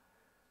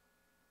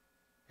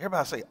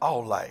 Everybody say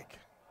all-like.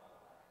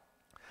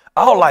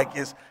 All-like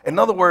is, in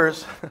other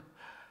words,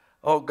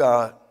 oh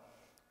God,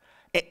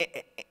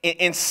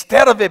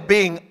 instead of it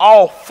being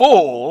all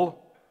full,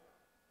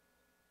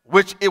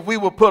 which if we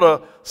would put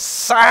a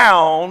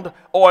sound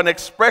or an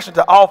expression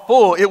to all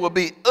full, it would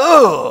be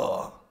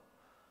ugh.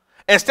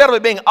 Instead of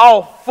it being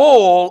all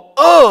full,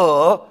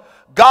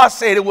 God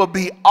said it would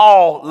be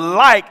all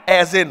like,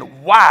 as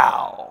in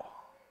wow.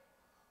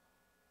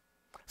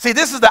 See,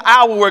 this is the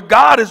hour where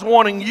God is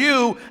wanting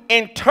you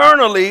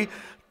internally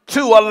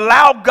to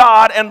allow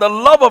God and the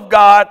love of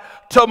God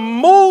to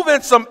move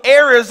in some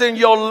areas in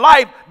your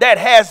life that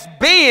has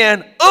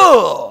been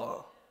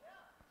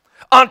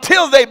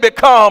until they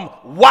become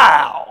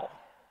wow.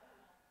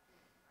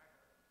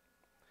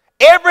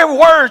 Every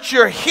word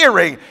you're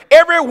hearing,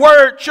 every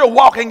word you're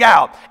walking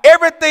out,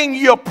 everything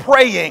you're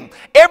praying,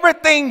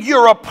 everything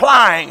you're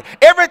applying,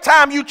 every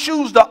time you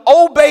choose to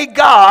obey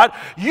God,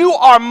 you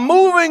are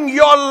moving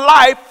your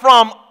life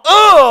from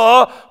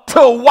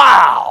to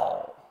wow.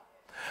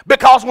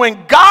 Because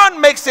when God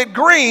makes it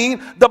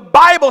green, the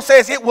Bible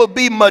says it will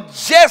be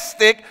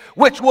majestic,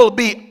 which will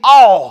be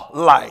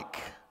all-like.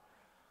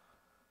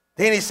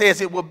 Then he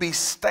says it will be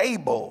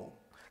stable.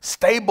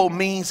 Stable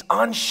means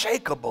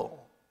unshakable.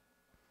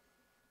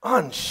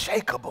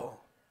 Unshakable.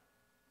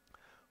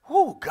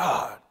 Oh,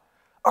 God.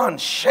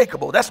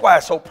 Unshakable. That's why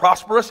it's so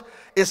prosperous.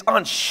 It's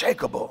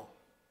unshakable.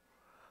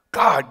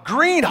 God,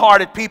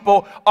 green-hearted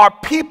people are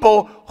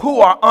people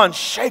who are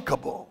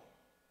unshakable.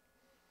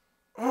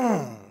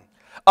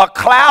 A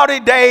cloudy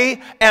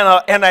day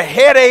and a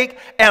headache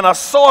and a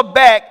sore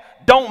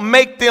back don't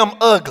make them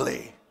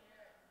ugly.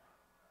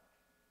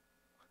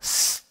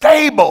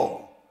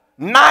 Stable,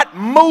 not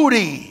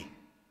moody,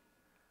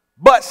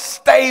 but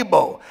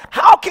stable.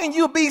 How can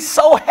you be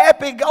so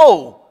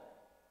happy-go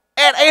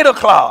at 8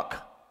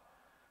 o'clock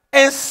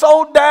and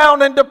so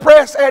down and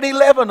depressed at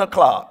 11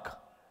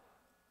 o'clock.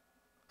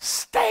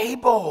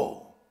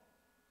 Stable.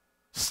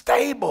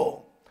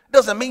 Stable.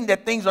 Doesn't mean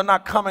that things are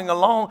not coming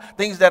along,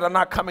 things that are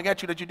not coming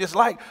at you that you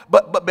dislike,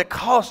 but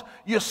because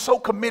you're so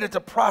committed to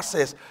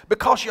process,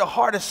 because your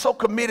heart is so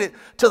committed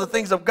to the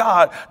things of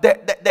God,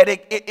 that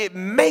it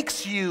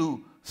makes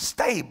you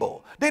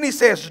stable. Then he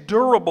says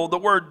durable. The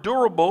word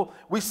durable,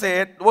 we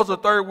said, was the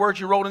third word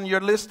you wrote in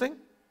your listing?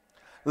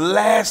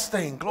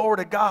 Lasting. Glory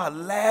to God.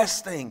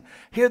 Lasting.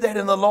 Hear that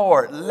in the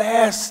Lord.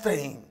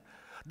 Lasting.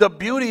 The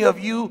beauty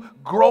of you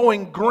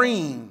growing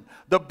green.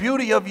 The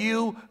beauty of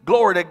you,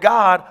 glory to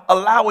God,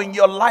 allowing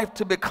your life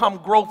to become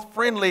growth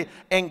friendly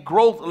and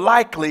growth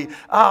likely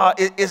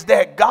is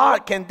that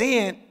God can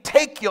then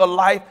take your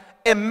life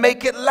and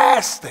make it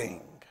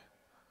lasting.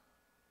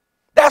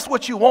 That's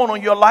what you want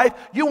on your life.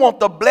 You want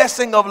the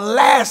blessing of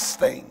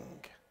lasting.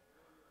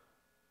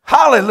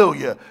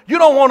 Hallelujah. You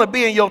don't want to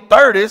be in your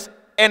 30s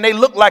and they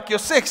look like your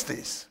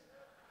 60s.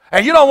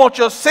 And you don't want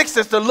your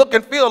 60s to look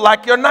and feel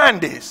like your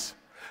 90s.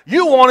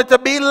 You want it to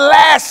be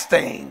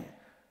lasting.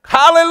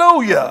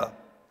 Hallelujah.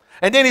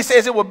 And then he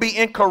says it will be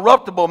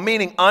incorruptible,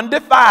 meaning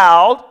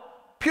undefiled,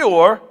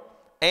 pure,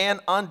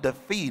 and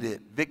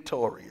undefeated,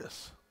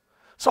 victorious.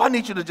 So I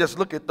need you to just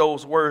look at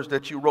those words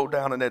that you wrote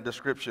down in that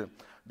description.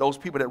 Those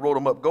people that wrote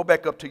them up, go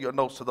back up to your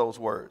notes to those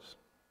words.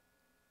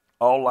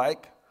 All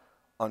like,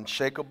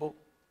 unshakable,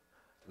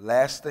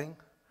 lasting,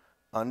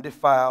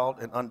 undefiled,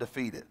 and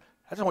undefeated.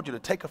 I just want you to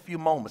take a few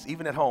moments,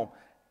 even at home.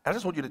 I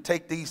just want you to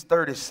take these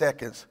 30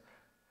 seconds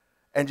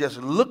and just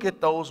look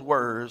at those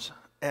words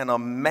and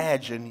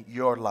imagine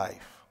your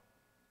life.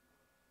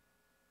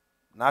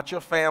 Not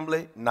your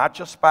family, not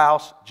your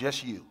spouse,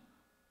 just you.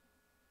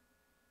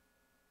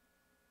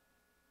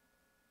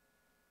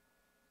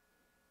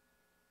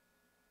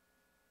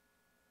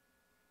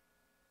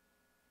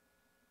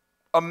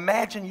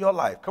 Imagine your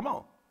life. Come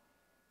on.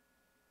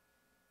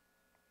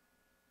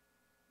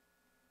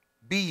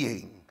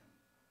 Being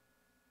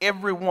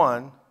every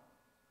one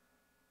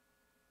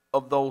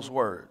of those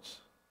words.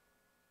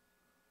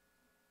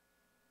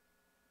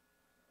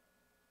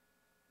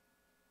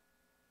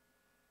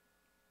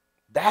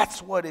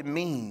 That's what it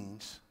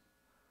means.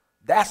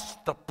 That's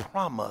the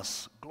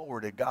promise,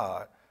 glory to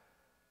God,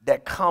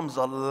 that comes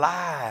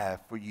alive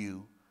for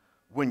you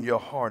when your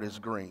heart is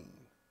green.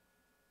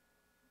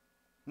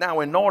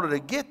 Now, in order to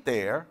get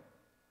there,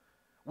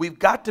 we've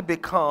got to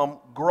become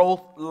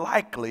growth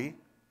likely,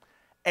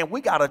 and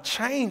we got to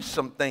change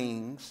some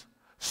things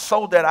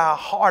so that our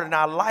heart and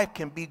our life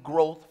can be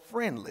growth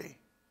friendly.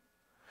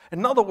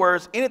 In other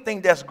words,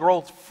 anything that's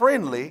growth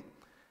friendly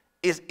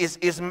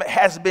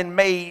has been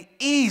made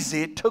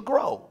easy to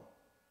grow.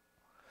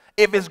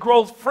 If it's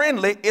growth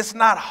friendly, it's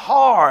not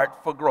hard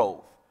for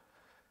growth.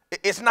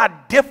 It's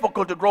not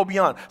difficult to grow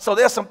beyond. So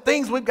there's some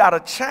things we've got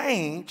to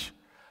change.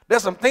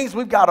 There's some things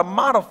we've got to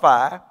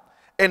modify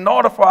in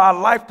order for our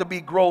life to be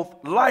growth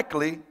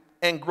likely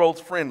and growth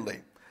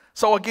friendly.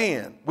 So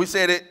again, we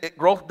said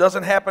growth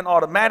doesn't happen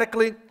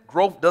automatically.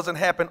 Growth doesn't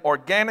happen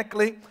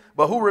organically.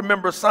 But who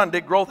remembers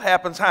Sunday? Growth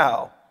happens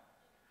how?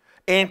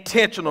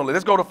 Intentionally.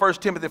 Let's go to 1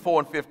 Timothy 4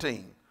 and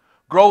 15.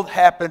 Growth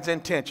happens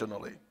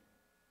intentionally.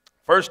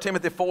 1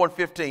 Timothy 4 and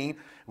 15.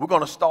 We're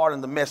going to start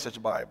in the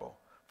Message Bible.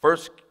 1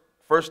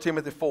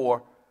 Timothy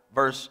 4,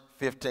 verse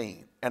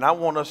 15. And I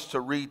want us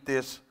to read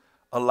this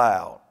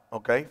aloud.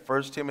 Okay?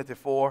 1 Timothy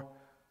 4.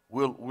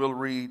 We'll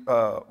read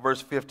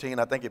verse 15.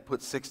 I think it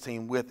puts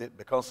 16 with it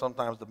because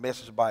sometimes the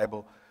Message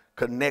Bible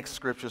connects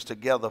scriptures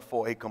together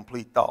for a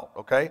complete thought.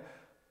 Okay?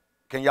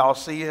 Can y'all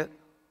see it?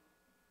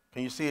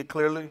 Can you see it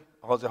clearly?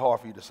 Or is it hard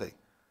for you to see?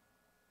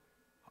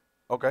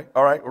 Okay,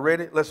 all right, we're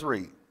ready? Let's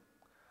read.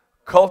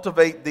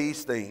 Cultivate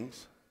these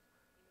things.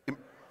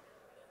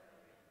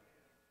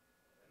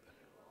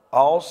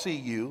 All see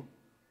you.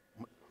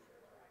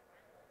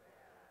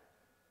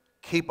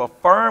 Keep a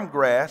firm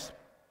grasp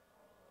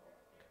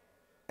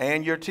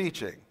and your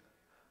teaching.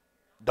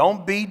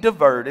 Don't be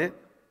diverted.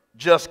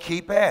 Just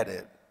keep at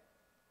it.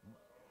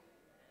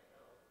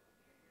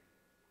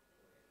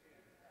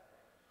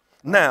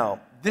 Now,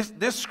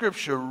 this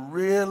scripture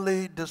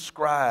really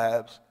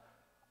describes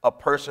a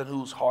person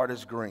whose heart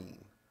is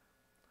green.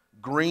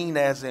 Green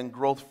as in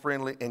growth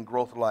friendly and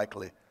growth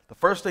likely. The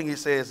first thing he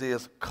says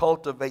is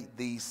cultivate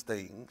these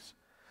things.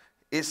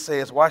 It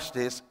says, watch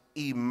this,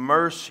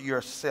 immerse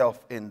yourself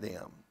in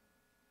them.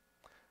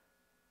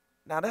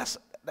 Now that's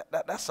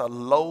a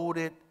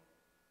loaded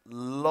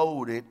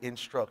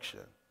instruction.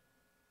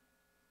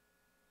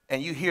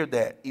 And you hear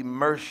that,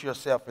 immerse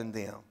yourself in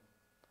them.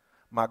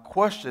 My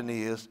question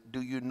is,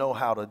 do you know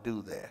how to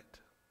do that?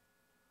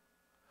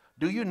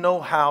 Do you know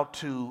how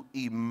to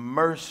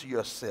immerse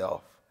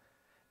yourself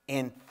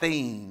in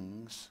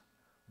things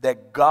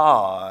that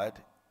God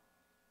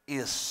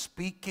is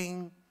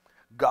speaking,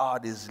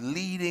 God is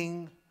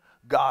leading,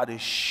 God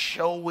is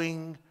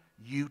showing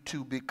you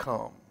to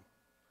become?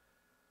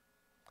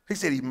 He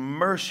said,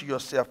 immerse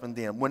yourself in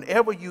them.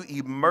 Whenever you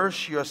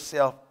immerse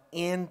yourself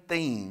in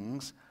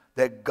things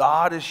that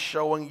God is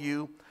showing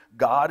you,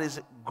 God is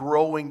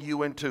growing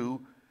you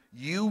into,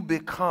 you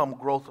become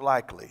growth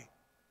likely.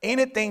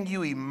 Anything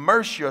you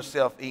immerse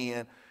yourself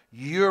in,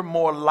 you're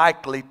more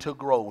likely to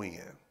grow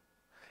in.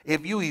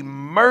 If you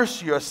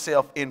immerse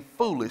yourself in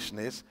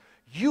foolishness,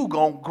 you're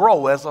going to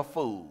grow as a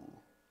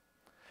fool.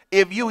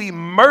 If you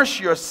immerse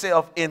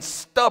yourself in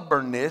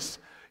stubbornness,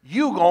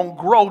 you're going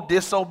to grow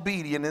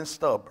disobedient and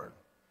stubborn.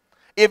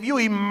 If you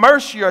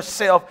immerse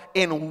yourself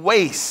in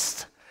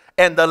waste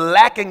and the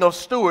lacking of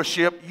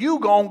stewardship, you're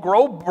going to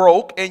grow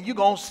broke and you're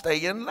going to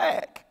stay in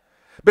lack.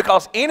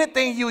 Because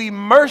anything you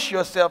immerse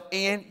yourself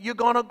in, you're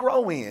going to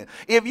grow in.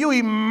 If you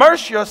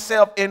immerse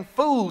yourself in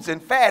foods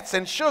and fats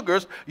and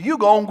sugars, you're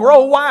going to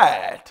grow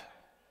wide.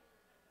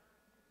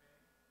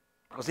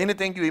 Because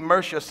anything you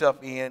immerse yourself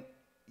in,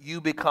 you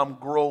become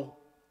grow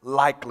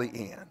likely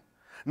in.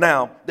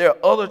 Now, there are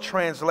other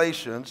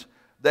translations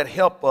that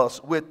help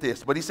us with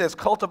this. But he says,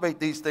 cultivate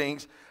these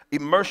things,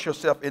 immerse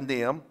yourself in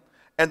them,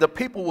 and the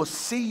people will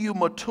see you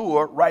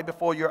mature right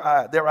before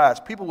their eyes.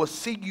 People will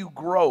see you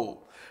grow.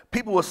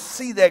 People will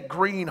see that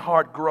green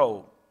heart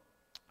grow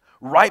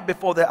right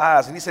before their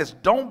eyes. And he says,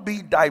 don't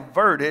be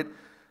diverted,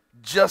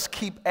 just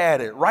keep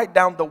at it. Write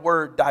down the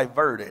word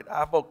diverted.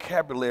 Our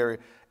vocabulary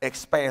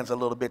expands a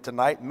little bit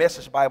tonight.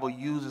 Message Bible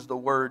uses the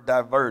word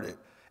diverted.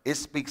 It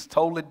speaks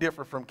totally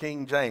different from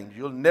King James.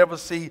 You'll never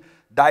see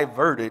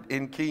diverted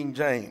in King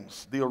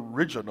James, the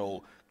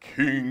original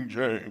King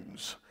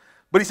James.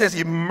 But he says,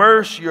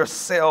 immerse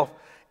yourself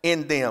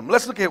in them.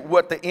 Let's look at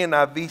what the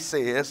NIV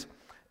says,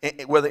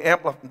 where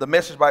the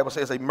Message Bible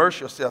says, immerse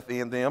yourself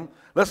in them.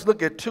 Let's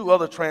look at two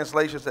other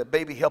translations that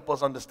maybe help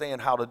us understand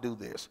how to do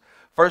this.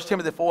 1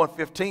 Timothy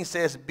 4:15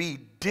 says, be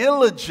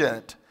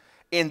diligent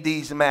in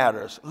these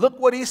matters. Look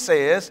what he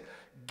says,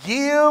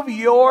 give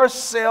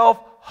yourself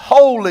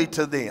wholly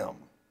to them.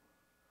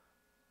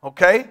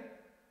 Okay?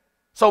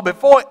 So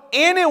before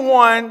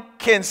anyone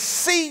can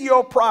see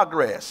your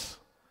progress,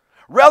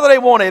 whether they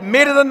want to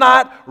admit it or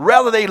not,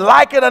 whether they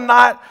like it or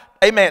not,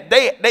 amen,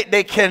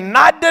 they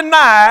cannot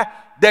deny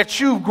that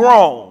you've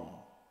grown.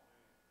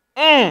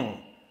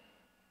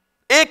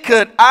 It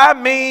could,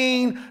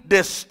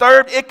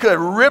 disturb, it could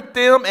rip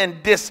them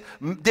and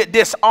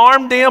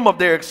disarm them of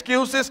their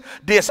excuses,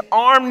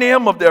 disarm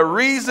them of their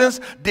reasons,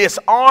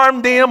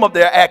 disarm them of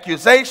their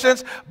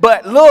accusations.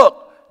 But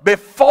look,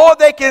 before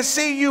they can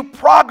see you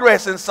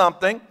progress in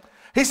something,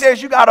 he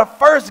says you got to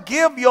first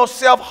give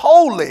yourself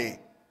wholly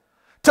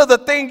to the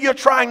thing you're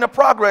trying to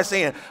progress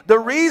in. The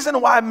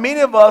reason why many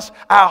of us,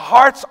 our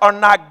hearts are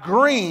not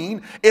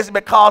green is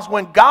because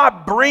when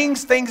God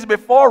brings things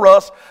before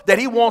us that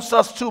he wants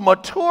us to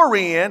mature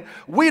in,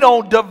 we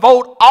don't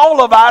devote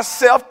all of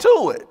ourselves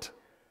to it.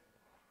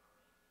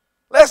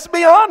 Let's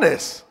be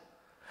honest.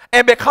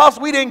 And because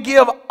we didn't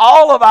give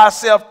all of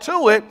ourselves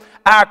to it,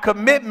 our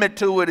commitment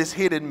to it is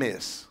hit and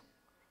miss.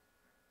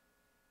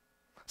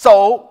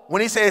 So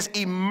when he says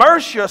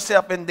immerse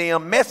yourself in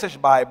them,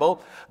 Message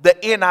Bible, the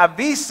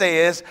NIV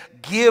says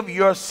give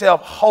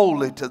yourself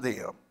wholly to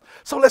them.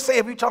 So let's say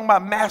if you're talking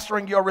about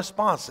mastering your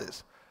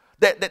responses,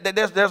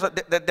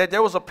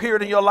 there was a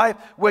period in your life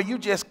where you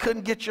just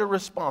couldn't get your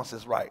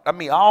responses right. I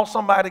mean, all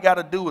somebody got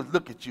to do is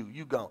look at you,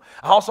 you gone.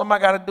 All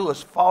somebody got to do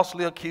is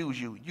falsely accuse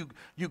you,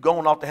 you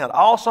going off the handle.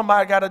 All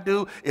somebody got to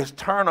do is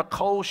turn a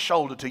cold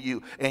shoulder to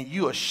you, and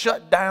you are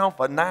shut down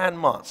for 9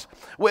 months.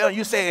 Well,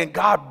 you say, and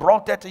God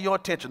brought that to your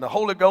attention. The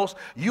Holy Ghost,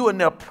 you in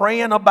there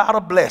praying about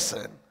a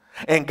blessing,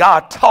 and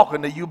God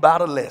talking to you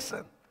about a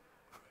lesson.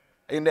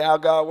 Ain't that how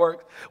God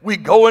works? We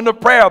go into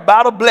prayer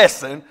about a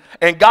blessing,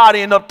 and God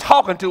end up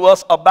talking to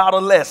us about a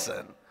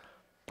lesson.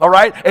 All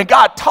right? And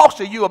God talks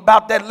to you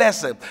about that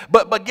lesson.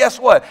 But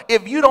guess what?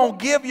 If you don't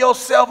give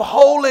yourself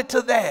wholly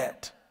to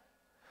that,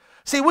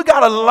 see, we got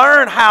to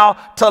learn how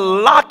to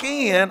lock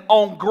in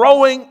on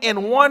growing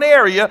in one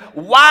area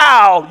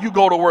while you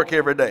go to work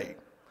every day.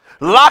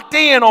 Locked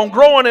in on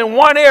growing in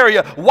one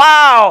area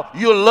while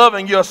you're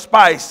loving your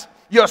spouse,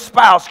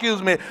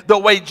 the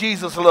way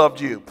Jesus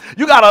loved you.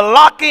 You got to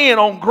lock in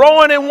on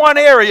growing in one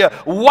area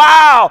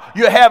while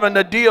you're having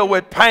to deal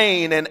with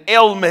pain and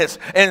ailments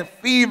and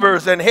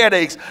fevers and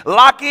headaches.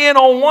 Lock in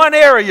on one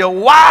area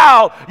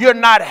while you're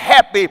not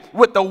happy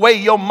with the way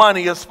your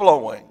money is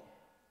flowing.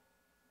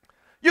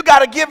 You got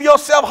to give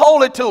yourself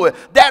wholly to it.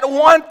 That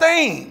one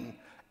thing,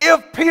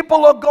 if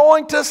people are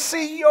going to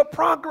see your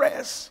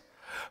progress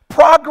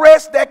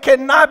that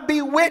cannot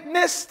be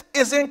witnessed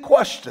is in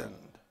question.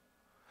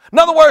 In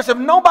other words, if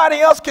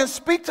nobody else can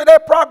speak to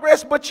that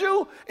progress but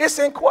you, it's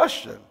in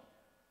question.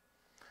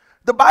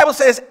 The Bible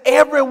says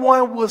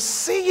everyone will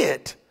see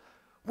it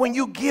when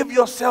you give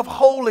yourself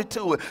wholly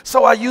to it.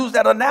 So I use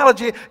that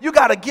analogy. You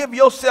got to give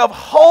yourself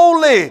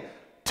wholly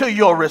to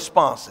your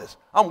responses.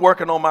 I'm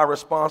working on my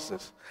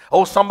responses.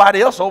 Oh,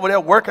 somebody else over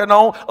there working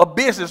on a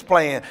business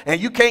plan,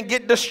 and you can't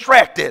get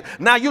distracted.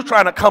 Now you're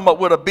trying to come up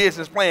with a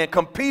business plan,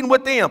 competing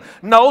with them.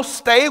 No,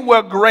 stay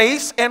where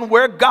grace and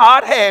where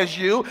God has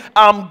you.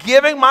 I'm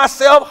giving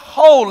myself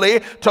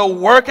wholly to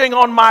working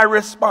on my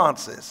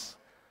responses.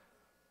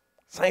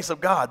 Saints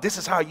of God, this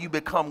is how you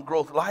become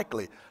growth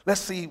likely.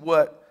 Let's see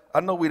what,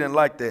 I know we didn't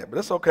like that, but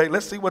it's okay.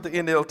 Let's see what the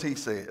NLT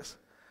says.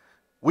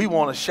 We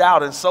want to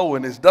shout and sow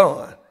when it's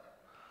done.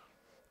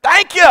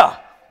 Thank you.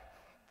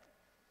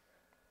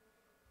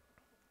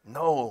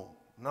 No.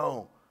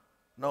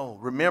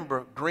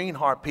 Remember, green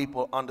heart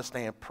people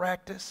understand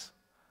practice,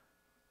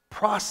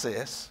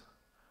 process,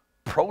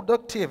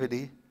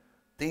 productivity,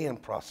 then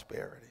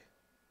prosperity.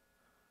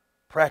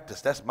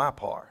 Practice, that's my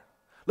part.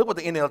 Look what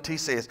the NLT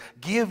says.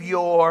 Give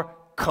your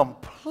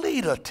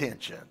complete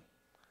attention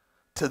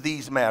to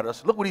these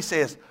matters. Look what he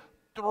says.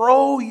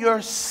 Throw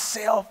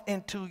yourself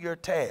into your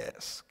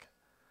task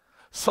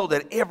so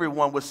that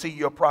everyone will see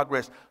your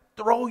progress.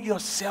 Throw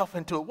yourself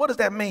into it. What does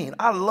that mean?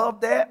 I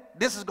love that.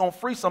 This is going to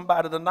free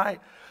somebody tonight.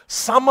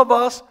 Some of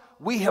us,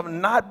 we have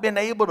not been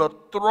able to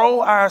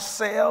throw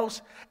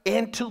ourselves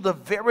into the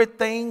very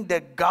thing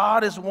that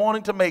God is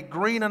wanting to make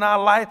green in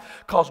our life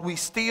because we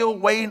still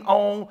waiting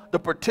on the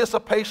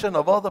participation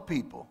of other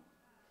people.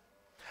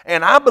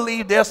 And I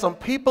believe there's some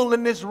people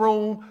in this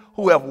room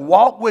who have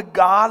walked with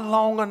God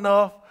long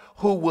enough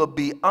who will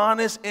be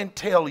honest and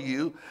tell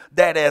you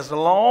that as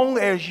long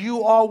as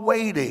you are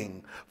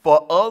waiting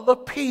for other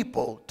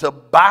people to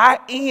buy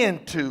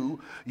into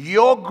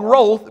your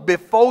growth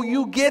before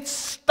you get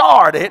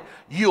started,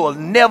 you'll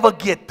never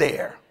get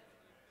there.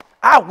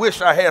 I wish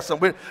I had some.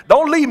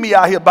 Don't leave me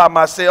out here by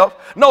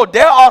myself. No,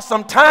 there are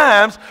some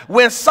times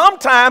when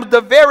sometimes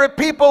the very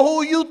people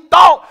who you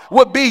thought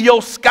would be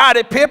your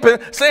Scottie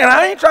Pippen saying,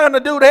 I ain't trying to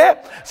do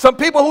that. Some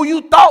people who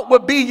you thought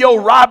would be your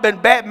Robin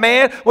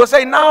Batman will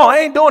say, no,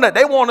 I ain't doing that.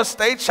 They want to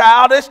stay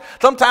childish.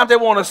 Sometimes they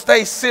want to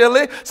stay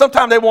silly.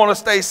 Sometimes they want to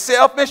stay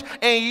selfish.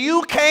 And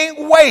you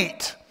can't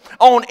wait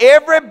on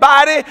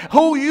everybody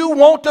who you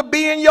want to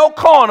be in your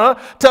corner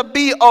to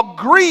be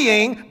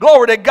agreeing,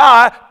 glory to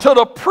God, to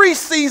the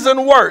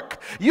preseason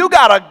work. You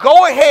got to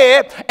go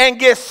ahead and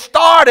get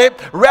started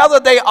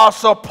whether they are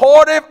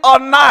supportive or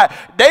not.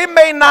 They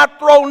may not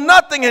throw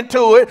nothing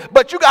into it,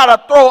 but you got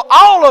to throw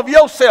all of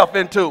yourself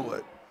into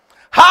it.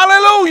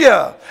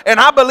 Hallelujah. And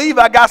I believe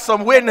I got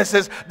some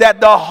witnesses that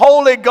the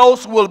Holy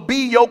Ghost will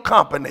be your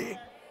company.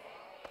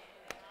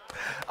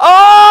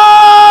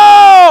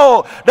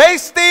 Oh, they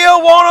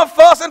still want to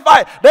fuss and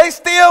fight. They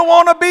still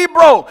want to be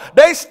broke.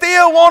 They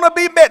still want to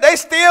be mad. They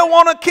still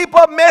want to keep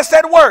a mess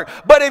at work.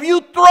 But if you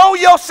throw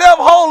yourself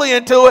wholly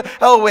into it,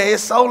 oh, well,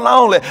 it's so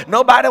lonely.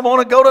 Nobody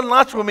want to go to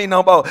lunch with me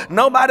no more.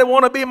 Nobody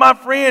want to be my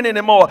friend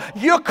anymore.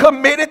 You're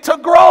committed to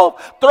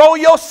growth. Throw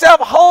yourself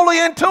wholly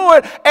into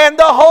it, and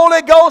the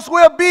Holy Ghost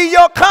will be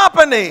your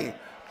company.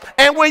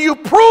 And when you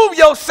prove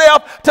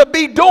yourself to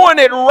be doing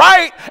it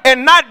right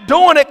and not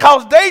doing it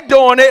because they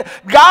doing it,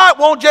 God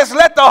won't just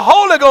let the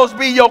Holy Ghost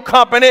be your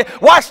company.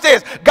 Watch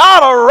this.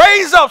 God will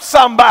raise up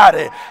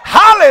somebody,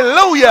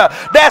 hallelujah,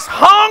 that's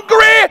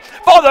hungry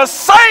for the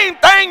same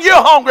thing you're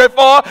hungry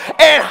for.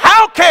 And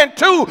how can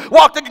two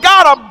walk together?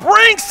 God will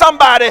bring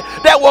somebody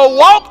that will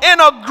walk in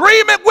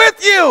agreement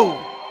with you.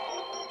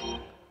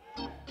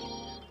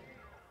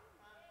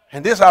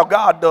 And this is how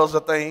God does a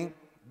thing.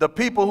 The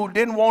people who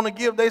didn't want to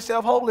give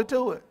themselves wholly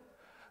to it,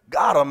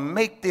 God will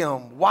make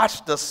them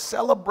watch the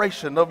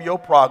celebration of your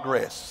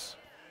progress.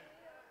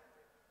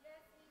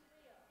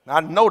 Now, I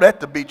know that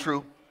to be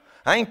true.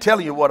 I ain't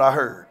telling you what I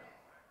heard.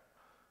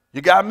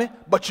 You got me?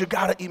 But you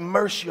got to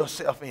immerse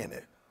yourself in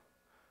it.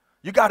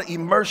 You got to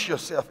immerse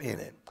yourself in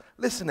it.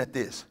 Listen at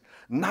this.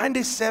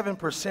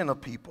 97% of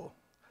people,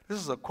 this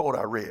is a quote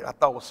I read, I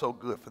thought was so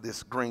good for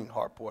this green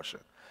heart portion.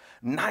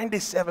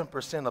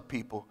 97% of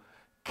people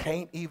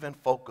can't even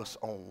focus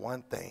on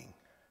one thing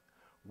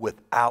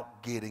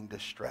without getting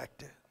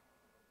distracted.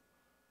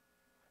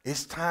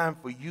 It's time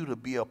for you to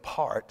be a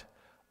part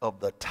of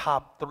the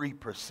top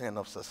 3%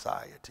 of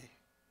society.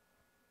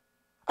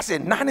 I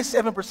said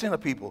 97%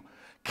 of people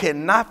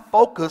cannot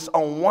focus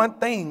on one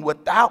thing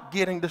without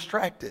getting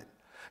distracted.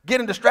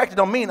 Getting distracted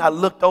don't mean I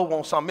looked over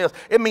on something else.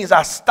 It means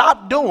I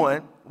stopped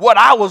doing what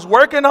I was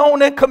working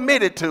on and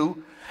committed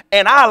to,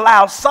 and I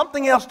allowed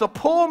something else to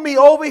pull me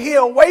over here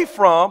away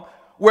from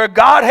where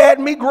God had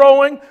me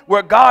growing,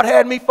 where God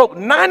had me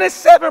focused.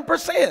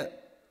 97%.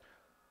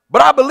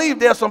 But I believe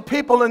there's some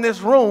people in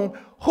this room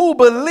who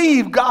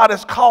believe God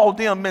has called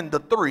them in the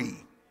 3.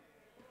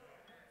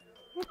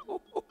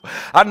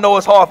 I know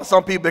it's hard for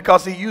some people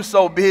because you're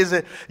so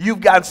busy.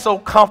 You've gotten so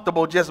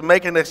comfortable just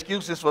making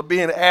excuses for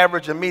being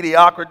average and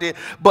mediocrity.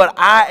 But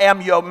I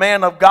am your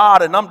man of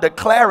God, and I'm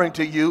declaring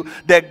to you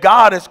that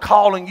God is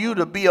calling you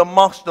to be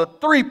amongst the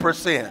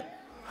 3%.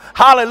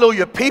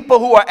 Hallelujah. People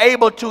who are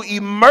able to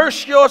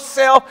immerse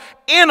yourself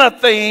in a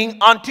thing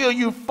until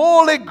you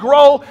fully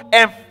grow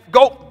and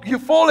you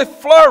fully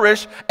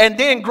flourish and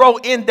then grow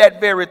in that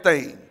very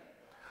thing.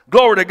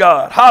 Glory to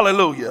God.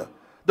 Hallelujah.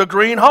 The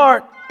green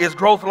heart is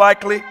growth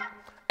likely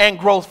and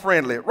growth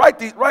friendly.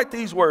 Write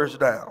these words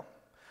down,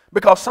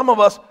 because some of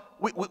us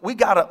we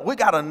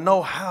gotta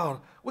know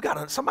how.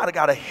 Somebody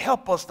gotta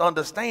help us to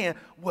understand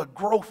what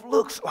growth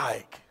looks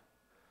like.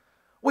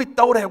 We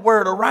throw that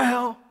word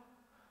around.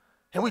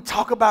 And we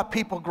talk about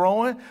people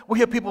growing. We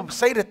hear people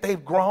say that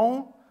they've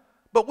grown.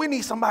 But we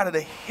need somebody to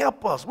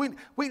help us. We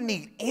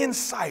need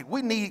insight.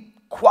 We need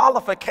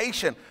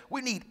qualification.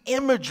 We need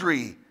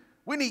imagery.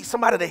 We need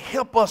somebody to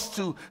help us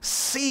to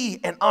see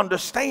and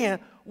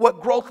understand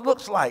what growth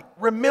looks like.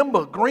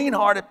 Remember,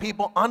 green-hearted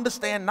people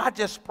understand not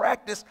just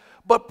practice,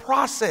 but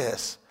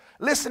process.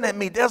 Listen at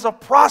me, there's a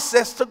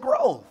process to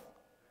growth.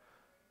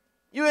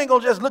 You ain't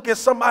gonna just look at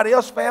somebody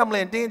else's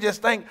family and then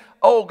just think,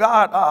 oh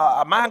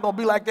God, mine gonna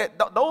be like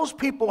that. Those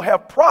people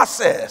have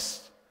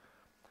process.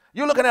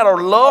 You're looking at a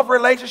love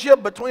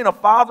relationship between a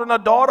father and a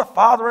daughter,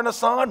 father and a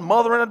son,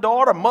 mother and a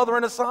daughter, mother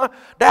and a son.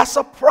 That's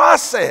a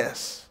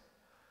process.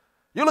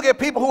 You look at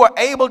people who are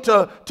able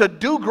to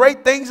do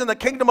great things in the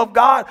kingdom of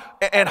God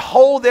and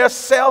hold their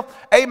self,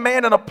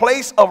 amen, in a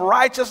place of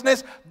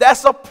righteousness.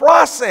 That's a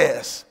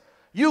process.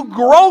 You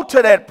grow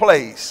to that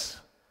place.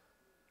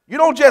 You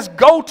don't just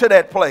go to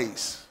that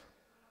place.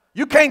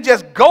 You can't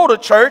just go to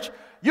church.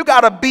 You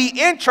got to be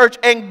in church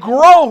and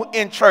grow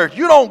in church.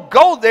 You don't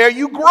go there,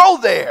 you grow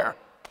there.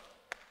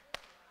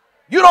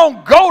 You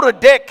don't go to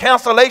debt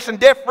cancellation,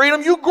 debt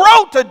freedom. You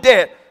grow to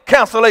debt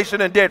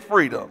cancellation and debt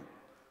freedom.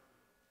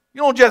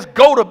 You don't just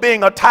go to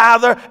being a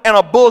tither and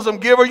a bosom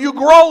giver. You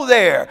grow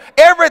there.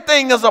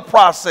 Everything is a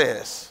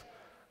process.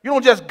 You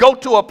don't just go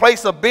to a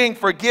place of being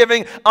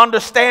forgiving,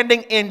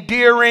 understanding,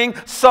 endearing,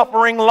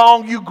 suffering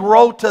long. You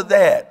grow to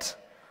that.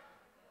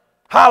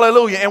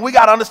 Hallelujah. And we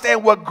got to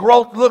understand what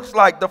growth looks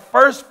like. The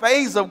first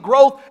phase of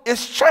growth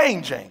is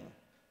changing.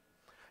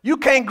 You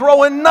can't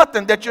grow in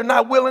nothing that you're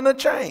not willing to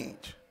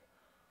change.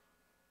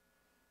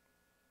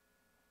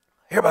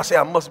 Everybody say,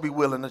 I must be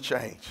willing to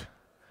change.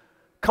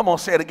 Come on,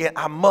 say it again.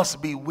 I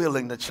must be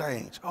willing to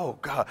change. Oh,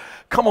 God.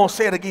 Come on,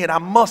 say it again. I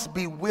must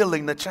be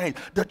willing to change.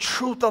 The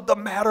truth of the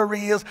matter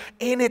is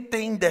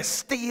anything that's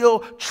still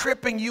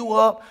tripping you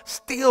up,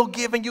 still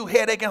giving you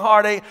headache and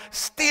heartache,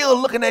 still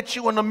looking at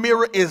you in the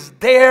mirror is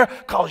there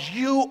because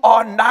you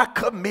are not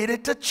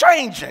committed to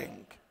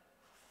changing.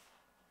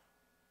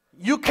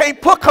 You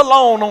can't put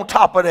cologne on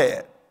top of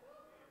that.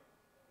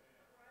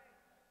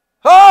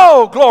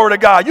 Oh, glory to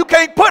God. You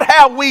can't put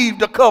hair weave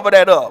to cover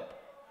that up.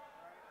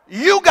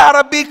 You got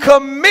to be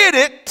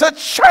committed to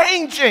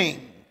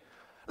changing.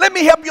 Let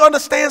me help you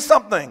understand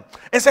something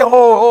and say,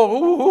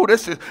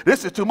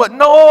 this is too much.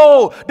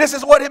 No, this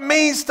is what it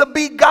means to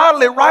be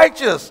godly,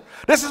 righteous.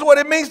 This is what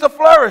it means to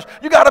flourish.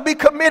 You got to be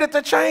committed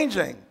to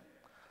changing.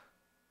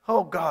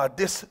 Oh God,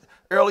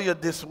 earlier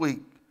this week,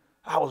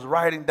 I was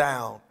writing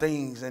down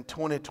things in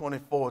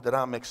 2024 that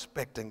I'm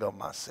expecting of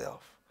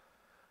myself.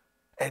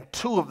 And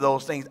two of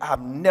those things,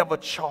 I've never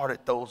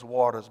charted those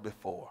waters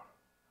before.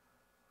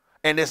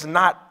 And it's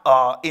not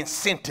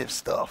incentive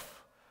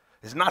stuff.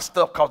 It's not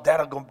stuff because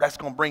that's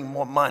going to bring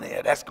more money.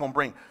 That's going to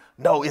bring,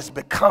 no, it's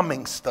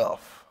becoming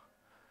stuff.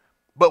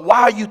 But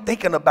why are you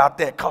thinking about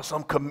that? Because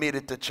I'm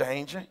committed to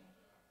changing.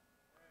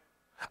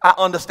 I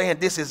understand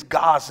this is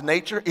God's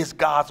nature. It's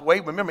God's way.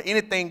 Remember,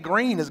 anything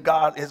green is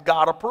God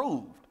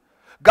approved.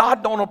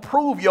 God don't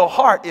approve your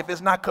heart if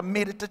it's not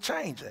committed to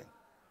changing.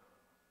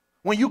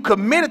 When you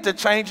committed to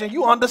changing,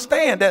 you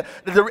understand that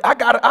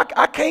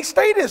I can't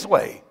stay this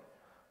way.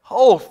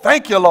 Oh,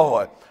 thank you,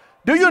 Lord.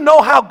 Do you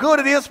know how good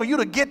it is for you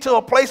to get to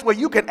a place where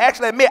you can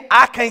actually admit,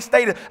 I can't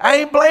stay there. I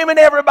ain't blaming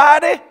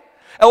everybody.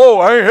 Oh,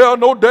 I ain't had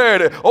no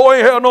daddy. Oh, I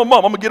ain't had no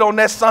mom. I'm going to get on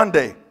that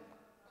Sunday.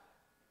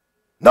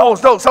 No,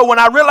 so when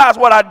I realize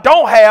what I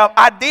don't have,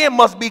 I then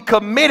must be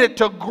committed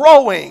to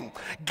growing,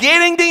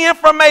 getting the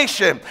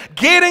information,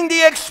 getting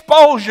the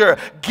exposure,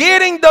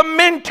 getting the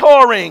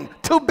mentoring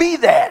to be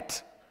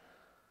that.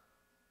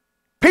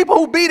 People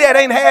who be that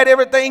ain't had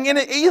everything in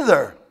it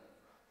either.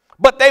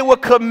 But they were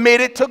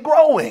committed to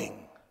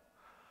growing.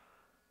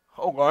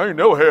 Oh, I ain't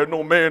never had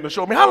no man to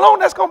show me. How long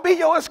that's going to be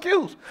your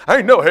excuse? I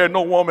ain't never had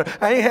no woman.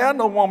 I ain't had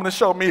no woman to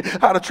show me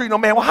how to treat no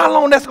man. Well, how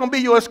long that's going to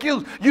be your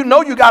excuse? You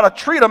know you got to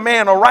treat a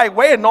man the right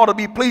way in order to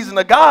be pleasing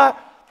to God.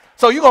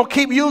 So you're going to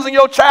keep using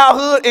your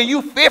childhood and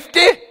you 50?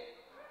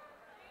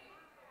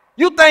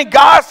 You think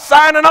God's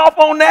signing off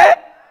on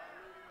that?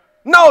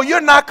 No,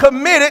 you're not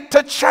committed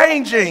to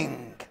changing.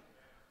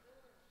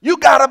 You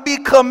got to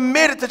be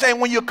committed to change.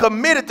 When you're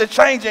committed to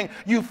changing,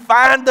 you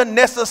find the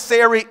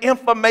necessary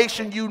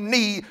information you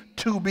need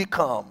to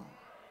become.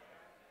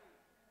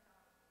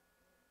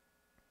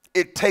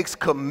 It takes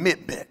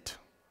commitment.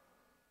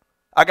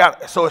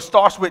 So it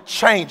starts with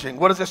changing.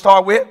 What does it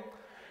start with?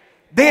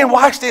 Then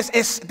watch this.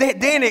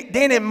 Then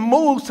it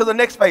moves to the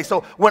next phase.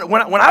 So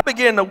when I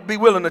begin to be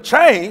willing to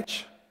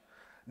change,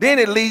 then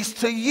it leads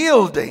to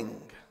yielding.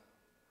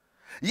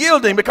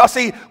 Yielding, because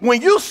see,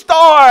 when you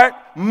start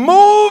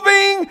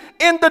moving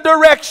in the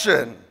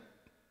direction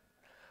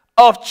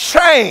of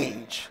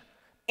change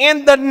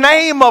in the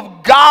name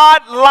of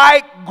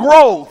God-like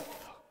growth,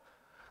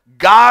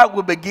 God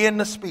will begin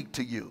to speak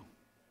to you.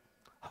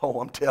 Oh,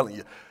 I'm telling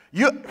you.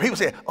 People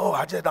say, oh,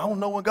 I don't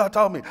know when God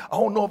told me. I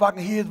don't know if I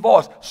can hear his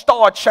voice.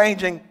 Start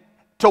changing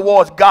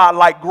towards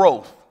God-like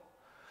growth.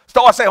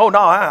 Start saying, oh, no,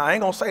 I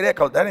ain't going to say that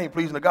because that ain't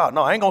pleasing to God.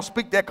 No, I ain't going to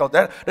speak that because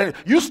that.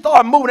 You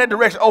start moving that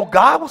direction. Oh,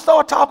 God will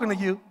start talking to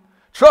you.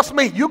 Trust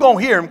me, you're going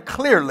to hear him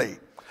clearly.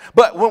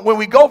 But when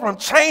we go from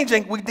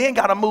changing, we then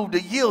got to move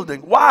to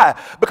yielding. Why?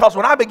 Because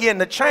when I begin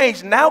to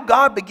change, now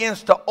God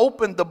begins to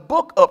open the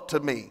book up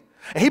to me.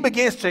 And he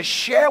begins to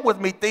share with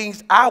me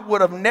things I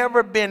would have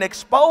never been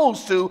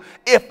exposed to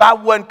if I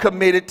wasn't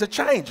committed to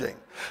changing.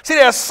 See,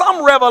 there are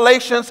some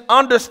revelations,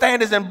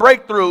 understandings, and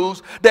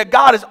breakthroughs that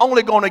God is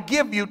only going to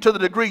give you to the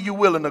degree you're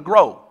willing to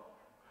grow.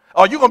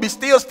 Or you're going to be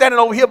still standing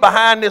over here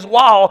behind this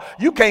wall.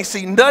 You can't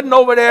see nothing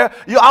over there.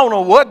 I don't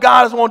know what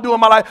God is going to do in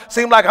my life.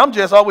 Seems like I'm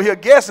just over here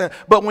guessing.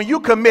 But when you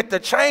commit to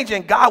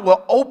changing, God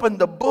will open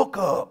the book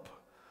up.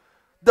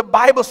 The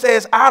Bible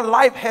says our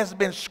life has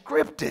been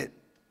scripted,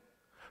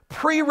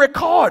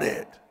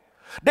 pre-recorded.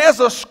 There's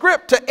a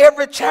script to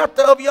every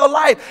chapter of your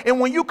life. And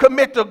when you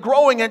commit to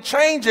growing and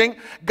changing,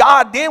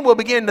 God then will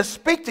begin to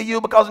speak to you,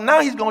 because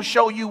now he's going to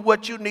show you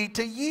what you need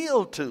to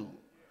yield to.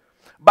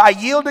 By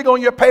yielding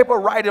on your paper,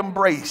 write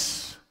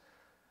embrace.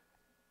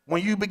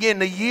 When you begin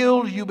to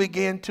yield, you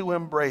begin to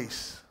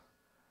embrace.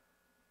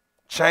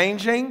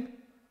 Changing,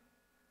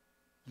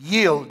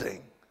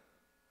 yielding.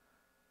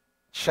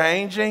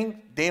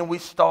 Changing, then we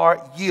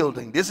start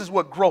yielding. This is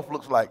what growth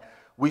looks like.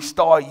 We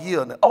start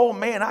yielding. Oh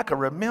man, I can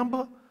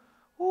remember.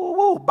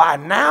 Ooh, by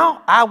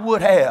now I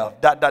would have ...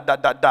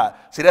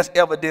 See, that's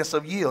evidence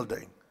of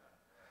yielding.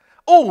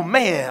 Oh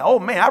man,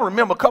 I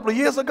remember a couple of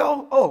years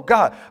ago. Oh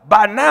God,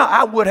 by now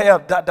I would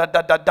have ...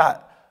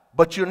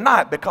 But you're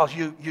not, because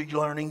you're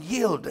learning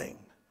yielding.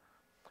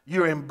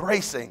 You're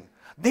embracing.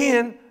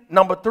 Then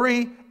number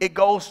 3, it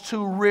goes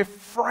to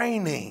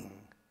refraining.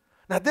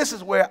 Now this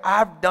is where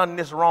I've done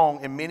this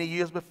wrong in many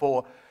years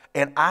before,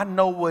 and I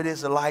know what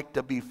it's like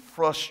to be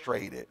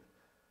frustrated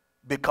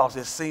because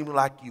it seems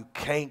like you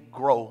can't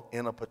grow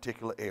in a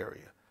particular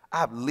area.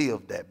 I've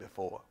lived that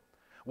before,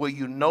 where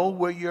you know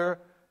where your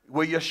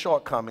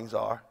shortcomings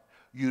are,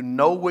 you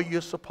know where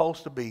you're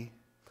supposed to be,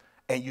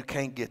 and you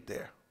can't get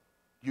there.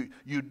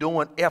 You're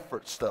doing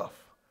effort stuff,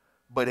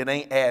 but it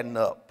ain't adding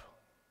up.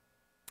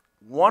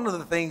 One of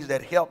the things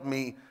that helped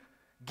me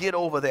get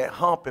over that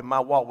hump in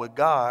my walk with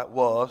God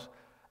was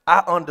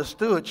I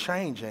understood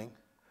changing,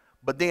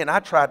 but then I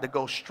tried to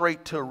go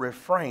straight to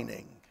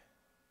refraining.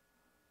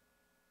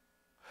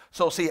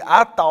 So see,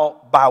 I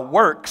thought by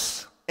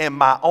works and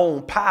my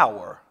own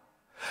power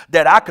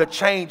that I could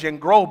change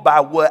and grow by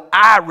what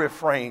I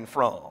refrain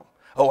from.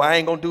 Oh, I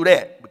ain't going to do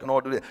that. We can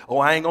all do that. Oh,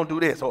 I ain't going to do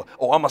this. Oh,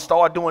 I'm going to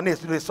start doing this,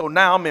 do this. So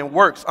now I'm in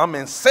works. I'm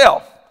in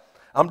self.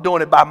 I'm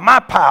doing it by my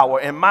power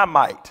and my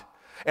might.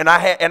 And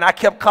I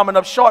kept coming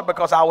up short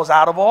because I was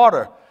out of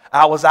order.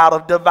 I was out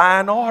of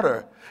divine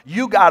order.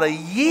 You got to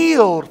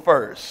yield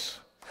first.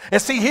 And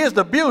see, here's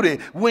the beauty.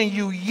 When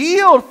you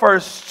yield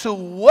first to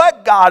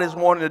what God is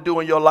wanting to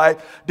do in your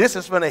life, this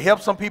is going to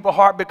help some people's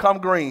heart become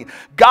green.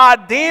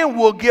 God then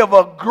will give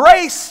a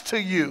grace to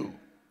you.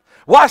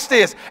 Watch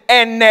this.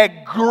 And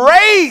that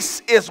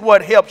grace is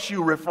what helps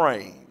you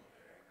refrain.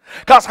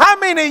 Because how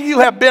many of you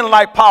have been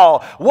like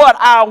Paul? What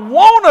I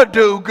want to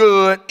do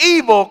good,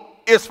 evil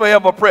is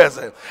forever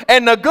present.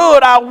 And the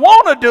good I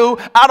want to do,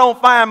 I don't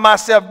find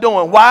myself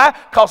doing. Why?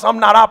 Because I'm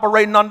not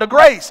operating under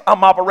grace.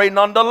 I'm operating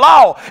under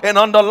law. And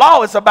under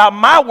law, it's about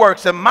my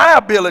works and my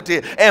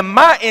ability and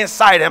my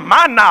insight and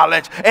my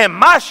knowledge and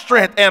my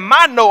strength and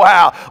my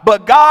know-how.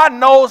 But God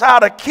knows how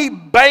to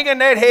keep banging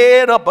that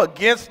head up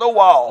against the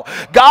wall.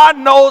 God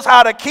knows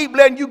how to keep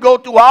letting you go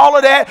through all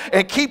of that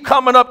and keep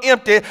coming up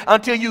empty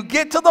until you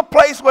get to the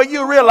place where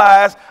you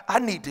realize, I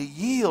need to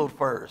yield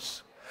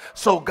first,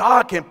 so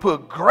God can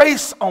put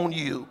grace on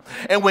you.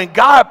 And when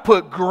God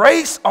put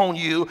grace on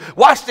you,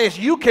 watch this,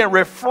 you can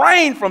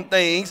refrain from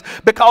things,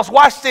 because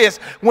watch this,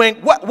 when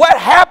what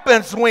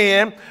happens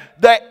when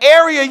the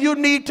area you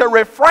need to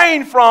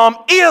refrain from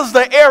is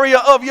the area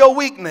of your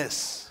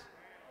weakness?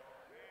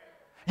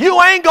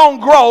 You ain't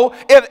gonna grow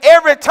if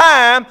every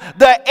time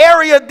the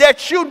area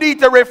that you need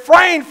to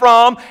refrain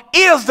from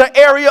is the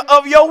area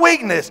of your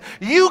weakness.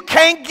 You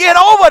can't get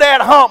over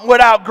that hump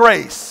without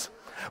grace.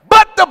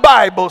 But the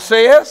Bible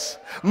says,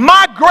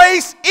 my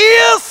grace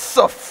is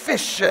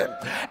sufficient,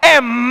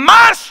 and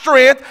my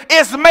strength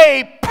is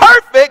made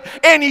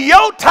perfect in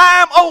your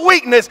time of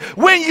weakness.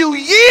 When you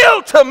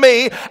yield to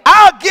me,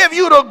 I'll give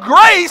you the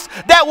grace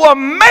that will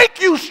make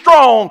you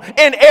strong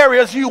in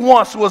areas you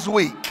once was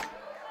weak.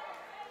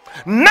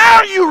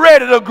 Now you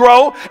ready to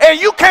grow, and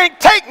you can't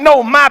take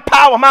no my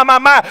power,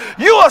 my.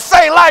 You will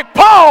say like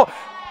Paul,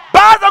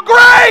 by the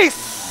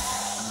grace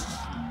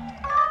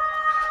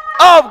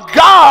of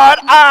God,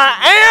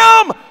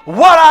 I am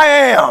what I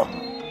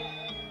am.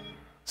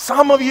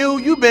 Some of you,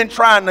 you've been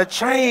trying to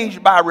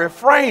change by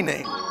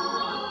refraining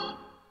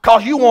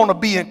because you want to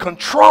be in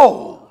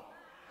control.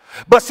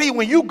 But see,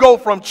 when you go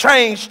from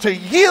change to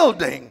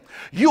yielding,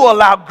 you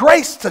allow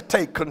grace to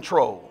take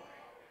control.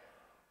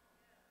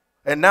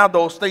 And now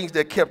those things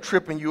that kept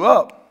tripping you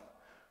up,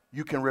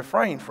 you can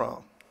refrain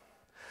from.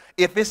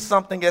 If it's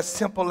something as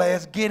simple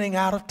as getting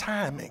out of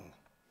timing.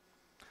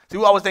 See,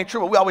 we always think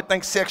trivial. We always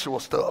think sexual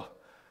stuff.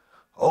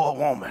 Oh, a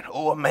woman.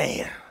 Oh, a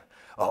man.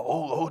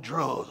 Oh,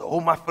 drugs. Oh,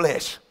 my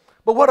flesh.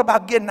 But what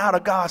about getting out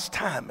of God's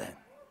timing?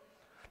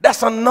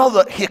 That's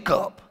another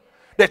hiccup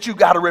that you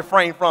got to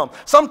refrain from.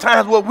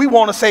 Sometimes what we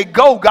want to say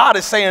go, God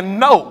is saying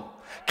no.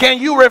 Can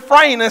you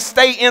refrain and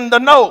stay in the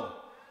no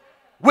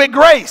with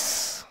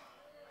grace?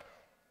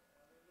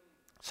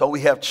 So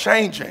we have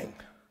changing.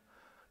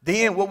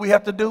 Then what we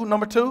have to do,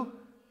 number 2,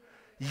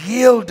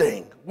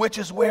 yielding, which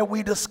is where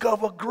we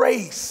discover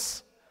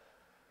grace.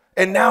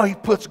 And now he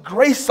puts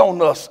grace on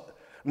us.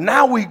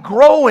 Now we're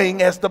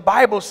growing, as the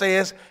Bible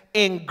says,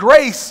 in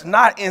grace,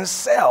 not in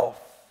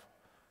self.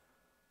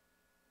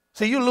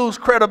 See, you lose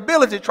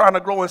credibility trying to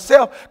grow in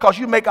self because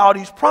you make all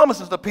these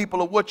promises to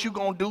people of what you're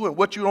going to do and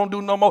what you don't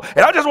do no more.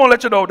 And I just want to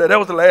let you know that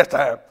was the last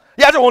time.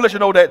 Yeah, I just want to let you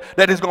know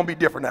that it's going to be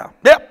different now.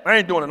 Yep, I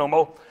ain't doing it no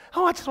more.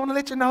 Oh, I just want to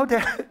let you know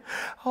that,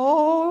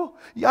 oh,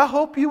 I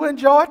hope you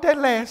enjoyed that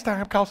last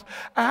time because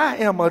I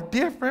am a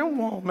different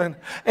woman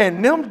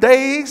and them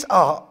days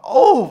are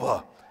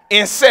over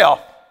in self.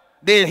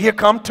 Then here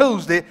come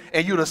Tuesday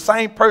and you're the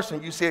same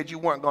person you said you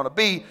weren't going to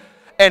be.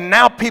 And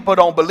now people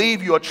don't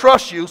believe you or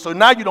trust you, so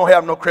now you don't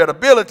have no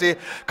credibility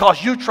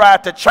because you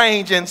tried to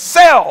change in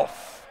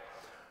self.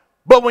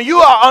 But when you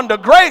are under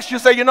grace, you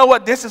say, you know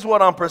what, this is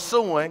what I'm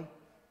pursuing.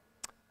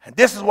 And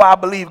this is why I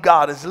believe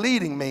God is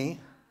leading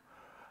me.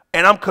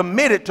 And I'm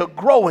committed to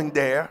growing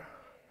there,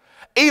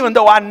 even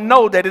though I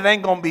know that it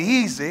ain't going to be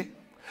easy.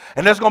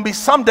 And there's going to be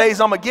some days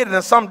I'm going to get it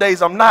and some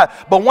days I'm not.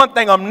 But one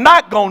thing I'm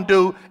not going to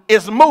do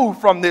is move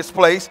from this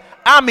place.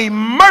 I'm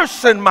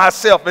immersing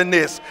myself in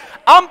this.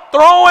 I'm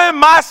throwing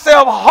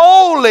myself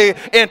wholly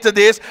into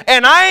this,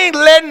 and I ain't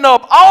letting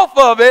up off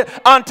of it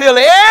until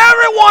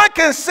everyone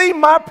can see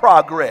my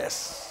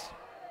progress.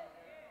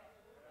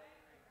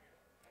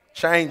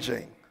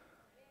 Changing,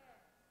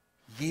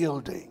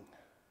 yielding,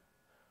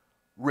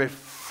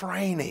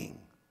 refraining,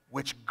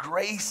 which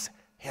grace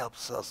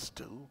helps us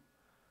do,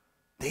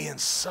 then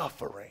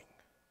suffering.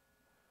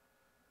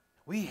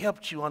 We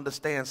helped you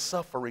understand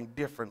suffering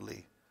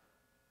differently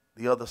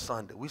the other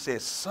Sunday. We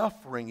said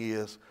suffering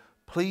is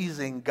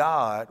pleasing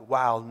God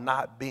while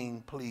not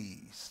being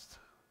pleased.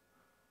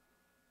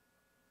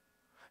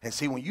 And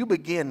see, when you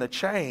begin to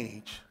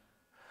change,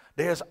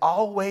 there's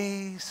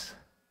always,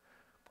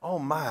 oh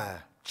my,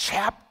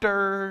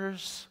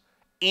 chapters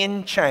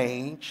in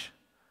change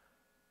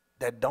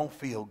that don't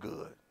feel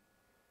good.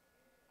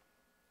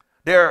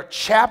 There are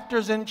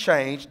chapters in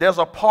change. There's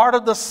a part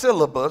of the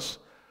syllabus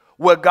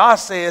where God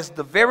says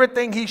the very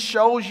thing he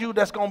shows you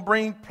that's going to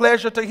bring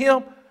pleasure to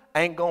him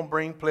ain't going to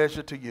bring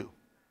pleasure to you.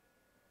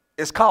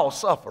 It's called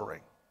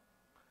suffering.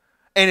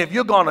 And if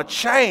you're going to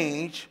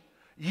change,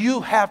 you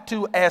have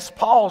to, as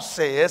Paul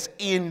says,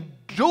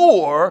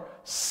 endure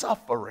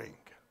suffering.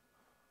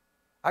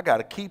 I got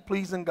to keep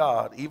pleasing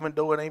God even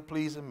though it ain't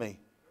pleasing me.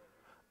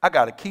 I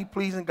got to keep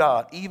pleasing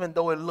God even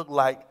though it look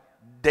like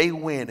they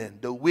winning,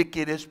 the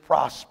wicked is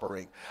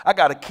prospering. I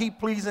got to keep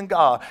pleasing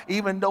God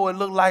even though it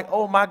look like,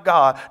 oh my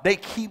God, they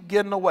keep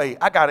getting away.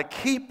 I got to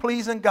keep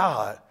pleasing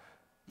God.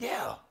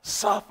 Yeah,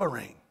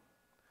 suffering.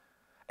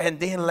 And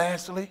then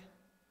lastly,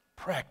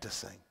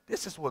 practicing.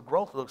 This is what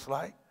growth looks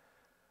like.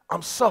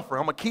 I'm suffering.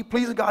 I'm going to keep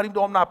pleasing God even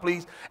though I'm not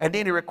pleased. And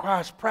then it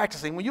requires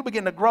practicing. When you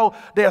begin to grow,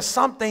 there are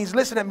some things,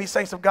 listen to me,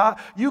 saints of God,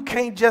 you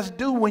can't just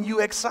do when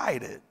you're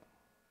excited.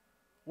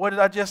 What did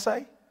I just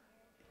say?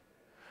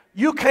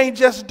 You can't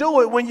just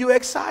do it when you're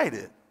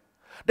excited.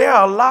 There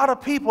are a lot of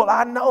people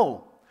I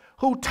know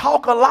who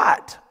talk a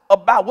lot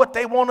about what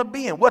they want to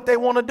be and what they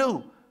want to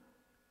do.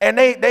 And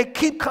they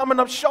keep coming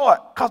up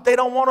short because they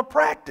don't want to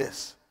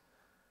practice.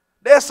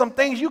 There's some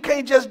things you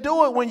can't just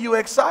do it when you're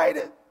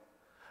excited.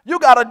 You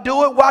got to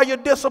do it while you're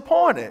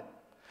disappointed.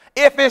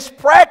 If it's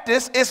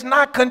practice, it's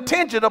not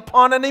contingent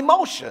upon an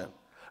emotion,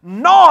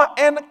 nor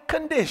a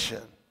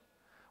condition.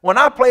 When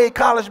I played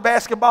college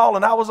basketball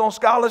and I was on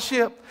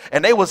scholarship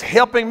and they was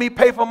helping me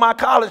pay for my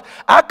college,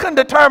 I couldn't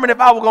determine if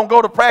I was going to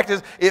go to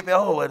practice.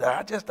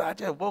 I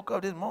just woke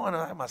up this morning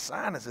and my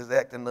sinuses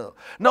acting up.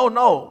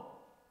 No.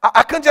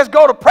 I couldn't just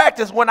go to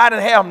practice when I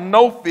didn't have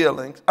no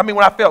feelings. I mean,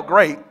 when I felt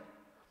great.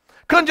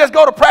 Couldn't just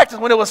go to practice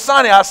when it was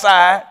sunny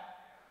outside.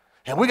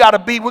 And we got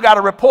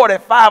to report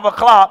at 5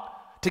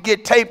 o'clock to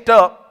get taped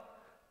up,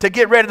 to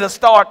get ready to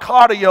start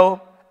cardio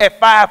at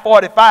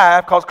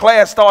 5:45 because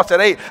class starts at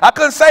 8. I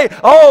couldn't say,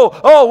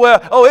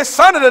 it's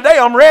sunny today,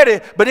 I'm ready.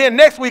 But then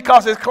next week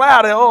because it's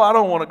cloudy, I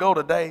don't want to go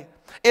today.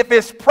 If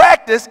it's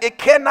practice, it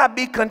cannot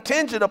be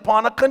contingent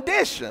upon a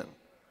condition.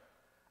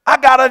 I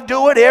got to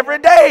do it every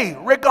day,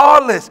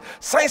 regardless.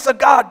 Saints of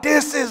God,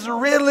 this is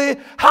really,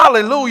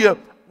 hallelujah,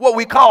 what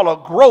we call a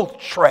growth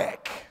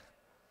track.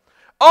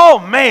 Oh,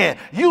 man,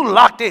 you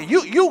locked in.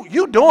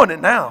 You doing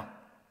it now.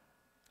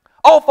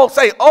 Old folks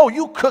say,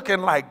 you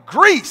cooking like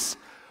grease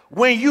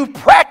when you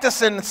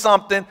practicing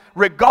something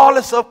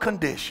regardless of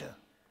condition.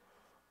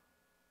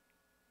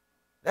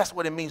 That's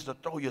what it means to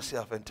throw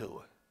yourself into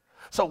it.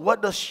 So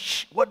what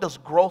does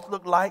growth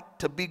look like?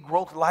 To be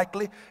growth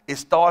likely, it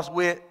starts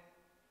with,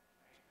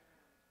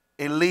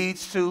 it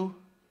leads to,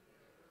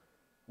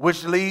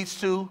 which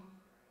leads to,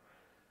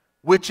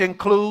 which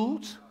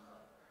includes,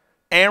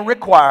 and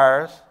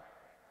requires.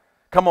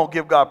 Come on,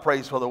 give God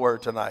praise for the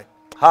word tonight.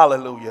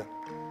 Hallelujah.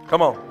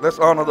 Come on, let's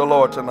honor the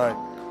Lord tonight.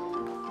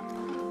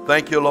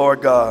 Thank you,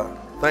 Lord God.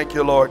 Thank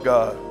you, Lord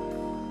God.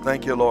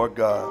 Thank you, Lord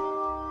God.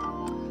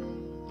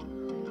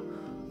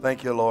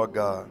 Thank you, Lord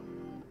God.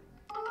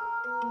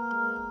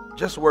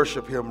 Just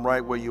worship him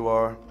right where you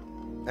are,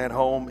 at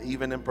home,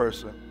 even in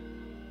person.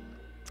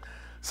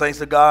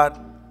 Saints of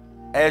God,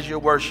 as you're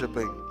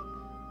worshiping,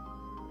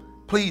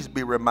 please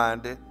be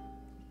reminded,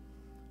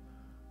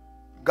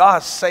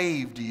 God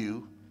saved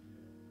you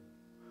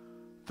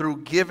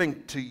through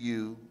giving to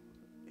you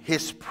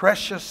his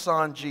precious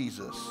son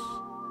Jesus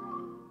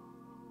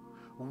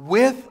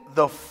with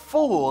the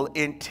full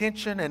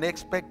intention and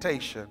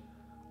expectation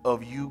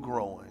of you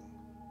growing.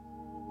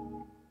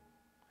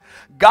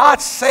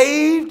 God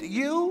saved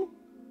you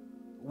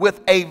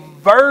with a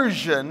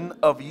version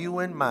of you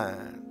in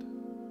mind.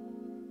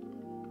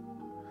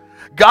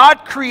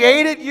 God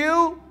created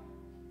you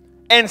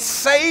and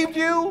saved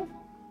you.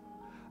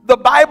 The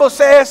Bible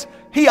says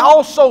he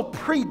also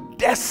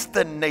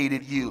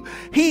predestinated you.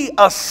 He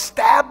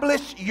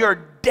established your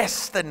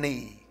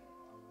destiny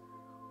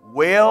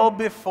well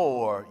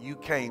before you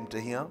came to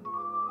him.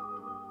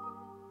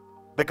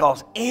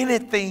 Because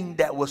anything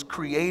that was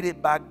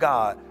created by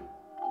God,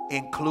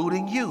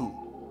 including you,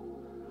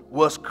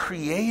 was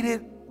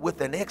created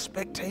with an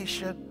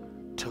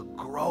expectation to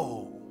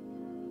grow.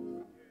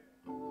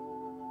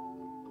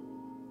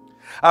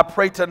 I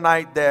pray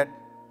tonight that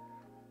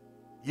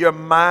your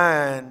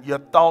mind, your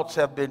thoughts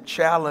have been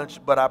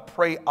challenged, but I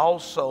pray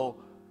also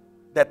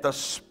that the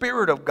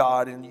Spirit of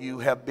God in you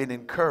have been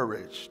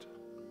encouraged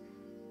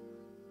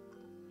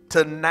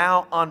to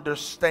now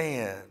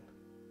understand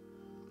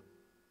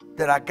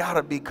that I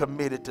gotta be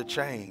committed to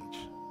change.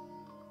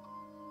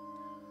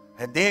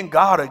 And then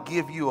God will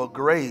give you a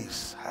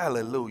grace,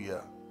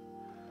 hallelujah,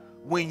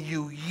 when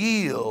you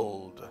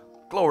yield,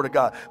 glory to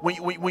God,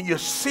 when you're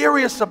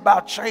serious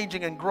about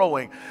changing and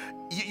growing,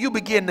 you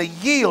begin to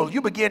yield,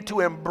 you begin to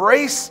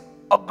embrace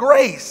a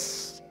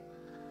grace,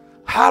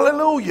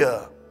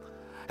 hallelujah.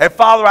 And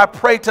Father, I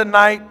pray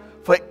tonight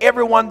for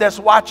everyone that's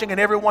watching and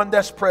everyone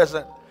that's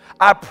present,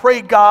 I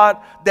pray, God,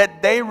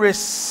 that they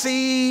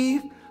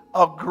receive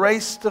a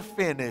grace to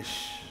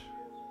finish.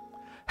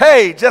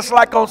 Hey, just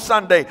like on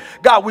Sunday,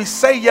 God, we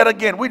say yet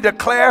again, we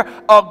declare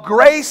a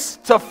grace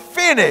to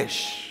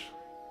finish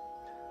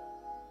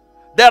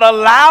that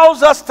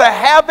allows us to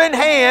have in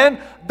hand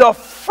the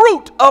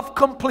fruit of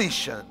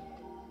completion.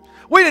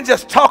 We didn't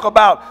just talk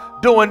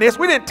about doing this.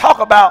 We didn't talk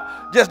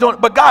about just doing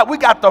it. But God, we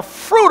got the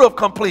fruit of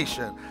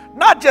completion.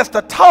 Not just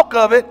the talk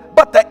of it,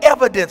 but the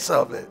evidence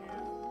of it.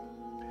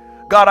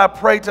 God, I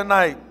pray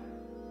tonight,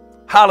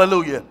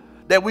 hallelujah,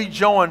 that we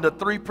join the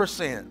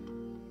 3%.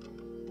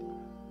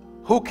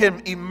 Who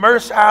can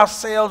immerse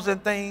ourselves in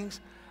things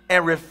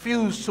and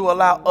refuse to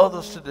allow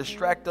others to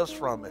distract us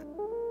from it.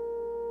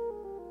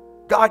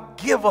 God,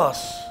 give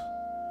us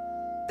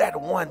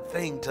that one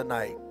thing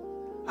tonight.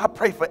 I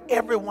pray for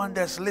everyone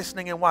that's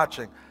listening and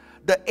watching.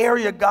 The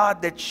area,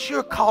 God, that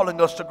you're calling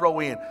us to grow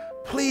in,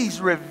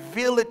 please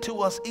reveal it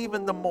to us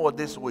even the more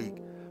this week.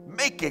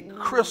 Make it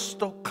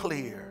crystal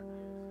clear.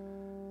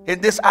 In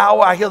this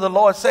hour, I hear the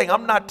Lord saying,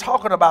 I'm not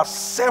talking about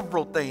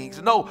several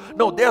things. No,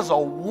 there's a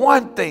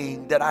one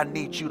thing that I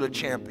need you to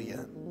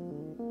champion.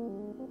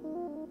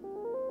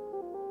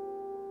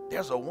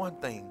 There's a one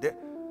thing.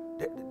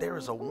 There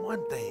is a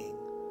one thing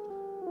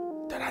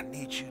that I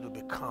need you to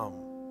become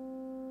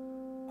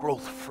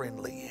growth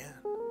friendly in.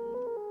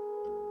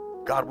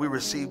 God, we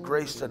receive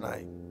grace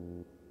tonight.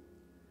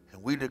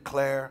 And we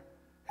declare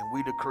and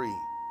we decree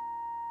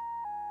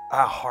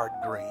our heart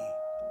green.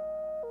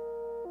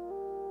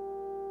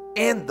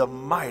 In the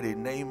mighty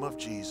name of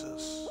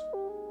Jesus,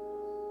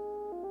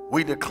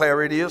 we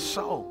declare it is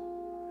so.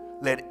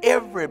 Let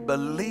every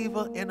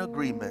believer in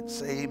agreement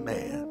say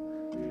amen.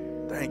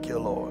 Thank you,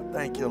 Lord.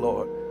 Thank you,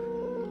 Lord.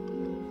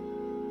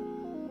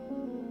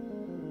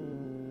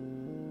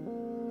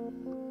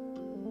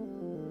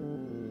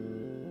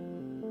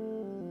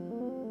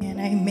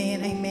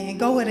 Amen, amen.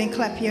 Go ahead and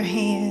clap your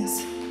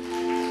hands.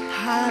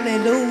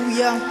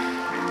 Hallelujah.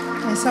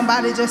 And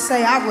somebody just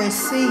say, I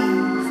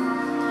receive.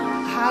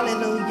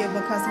 Hallelujah,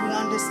 because we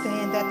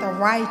understand that the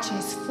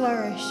righteous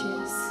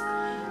flourishes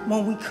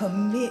when we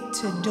commit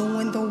to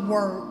doing the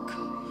work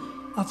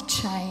of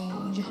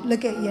change.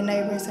 Look at your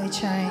neighbor and say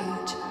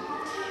change.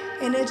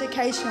 In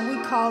education,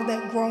 we call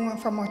that growing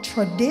from a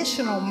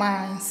traditional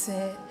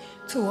mindset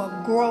to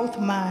a growth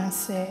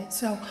mindset.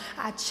 So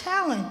I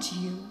challenge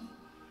you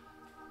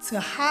to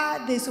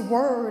hide this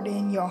word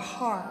in your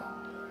heart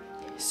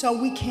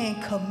so we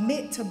can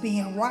commit to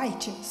being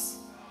righteous,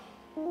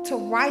 to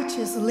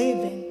righteous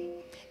living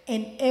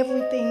in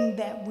everything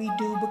that we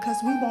do, because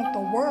we want the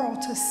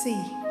world to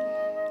see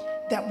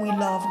that we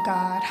love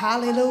God.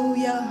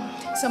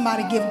 Hallelujah.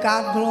 Somebody give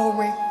God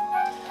glory.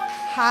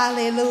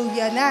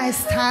 Hallelujah. Now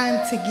it's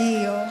time to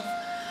give.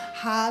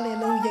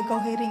 Hallelujah. Go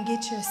ahead and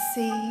get your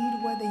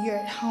seed, whether you're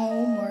at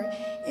home or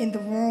in the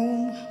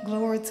room.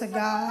 Glory to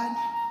God.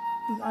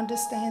 We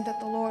understand that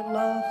the Lord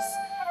loves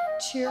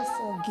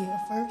cheerful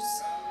givers.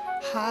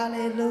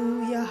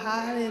 Hallelujah,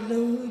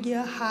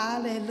 hallelujah,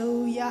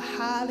 hallelujah,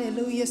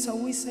 hallelujah. So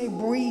we say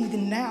breathe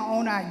now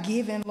on our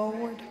giving,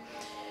 Lord.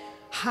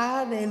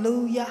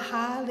 Hallelujah,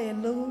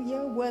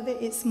 hallelujah. Whether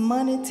it's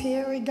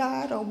monetary,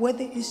 God, or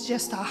whether it's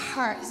just our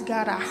hearts,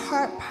 God, our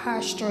heart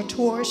posture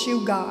towards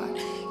you,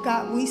 God.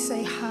 God, we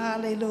say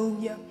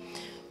hallelujah.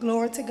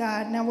 Glory to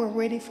God. Now we're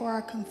ready for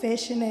our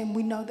confession, and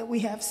we know that we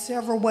have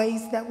several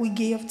ways that we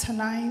give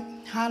tonight.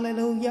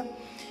 Hallelujah.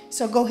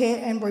 So go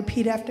ahead and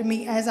repeat after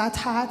me. As I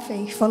tithe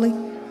faithfully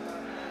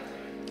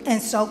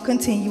and so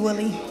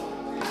continually,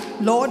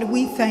 Lord,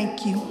 we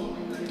thank you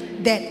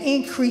that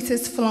increase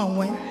is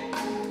flowing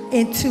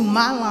into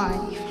my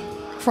life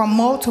from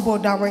multiple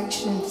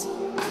directions.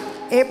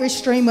 Every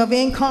stream of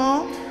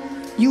income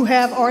you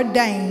have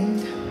ordained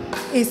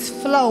is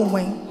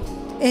flowing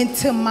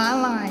into my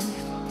life.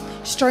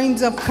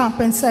 Streams of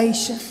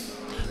compensation,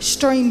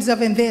 streams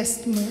of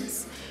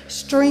investments,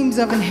 streams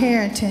of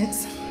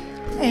inheritance,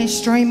 and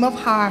stream of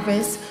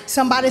harvest.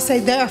 Somebody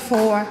say,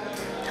 therefore,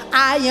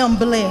 I am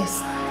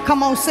blessed.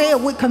 Come on, say it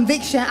with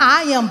conviction.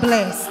 I am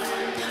blessed.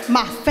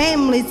 My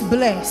family's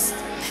blessed.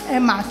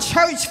 And my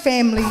church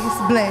family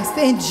is blessed.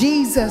 In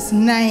Jesus'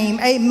 name,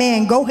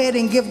 amen. Go ahead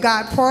and give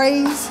God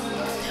praise.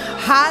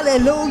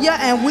 Hallelujah.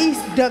 And we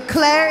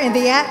declare in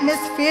the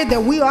atmosphere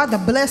that we are the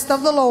blessed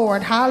of the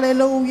Lord.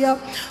 Hallelujah.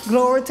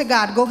 Glory to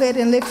God. Go ahead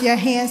and lift your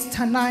hands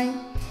tonight.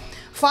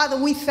 Father,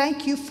 we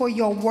thank you for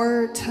your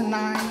word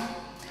tonight.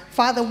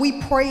 Father,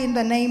 we pray in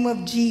the name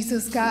of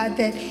Jesus, God,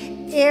 that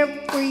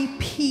every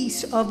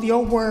piece of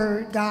your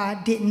word,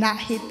 God, did not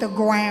hit the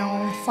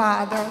ground,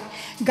 Father.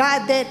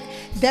 God,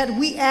 that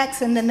we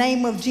ask in the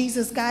name of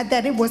Jesus, God,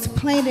 that it was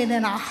planted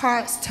in our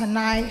hearts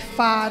tonight,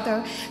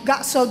 Father.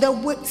 God,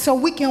 so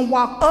we can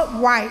walk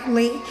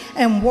uprightly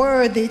and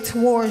worthy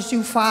towards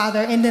you,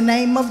 Father, in the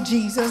name of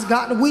Jesus.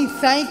 God, we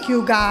thank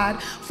you,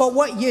 God, for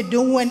what you're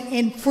doing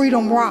in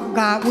Freedom Rock,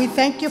 God. We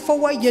thank you for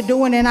what you're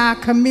doing in our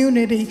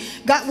community.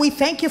 God, we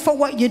thank you for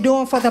what you're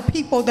doing for the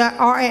people that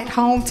are at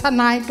home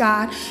tonight,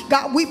 God.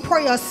 God, we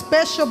pray a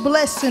special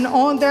blessing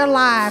on their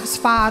lives,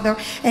 Father,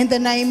 in the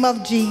name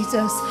of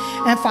Jesus.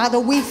 And Father,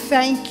 we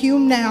thank you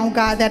now,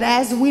 God, that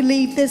as we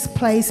leave this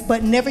place,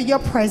 but never your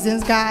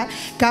presence, God,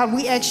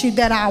 we ask you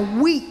that our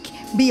week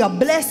be a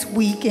blessed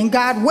week. And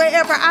God,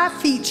 wherever our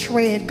feet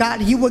tread,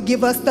 God, you will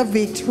give us the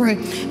victory.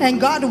 And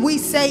God, we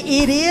say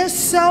it is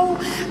so,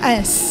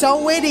 and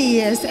so it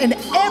is. And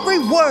every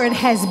word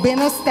has been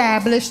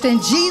established.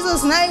 In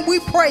Jesus' name we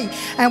pray.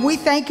 And we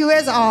thank you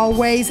as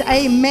always.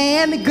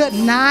 Amen. Good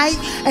night.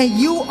 And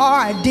you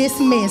are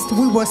dismissed.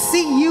 We will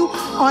see you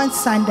on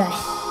Sunday.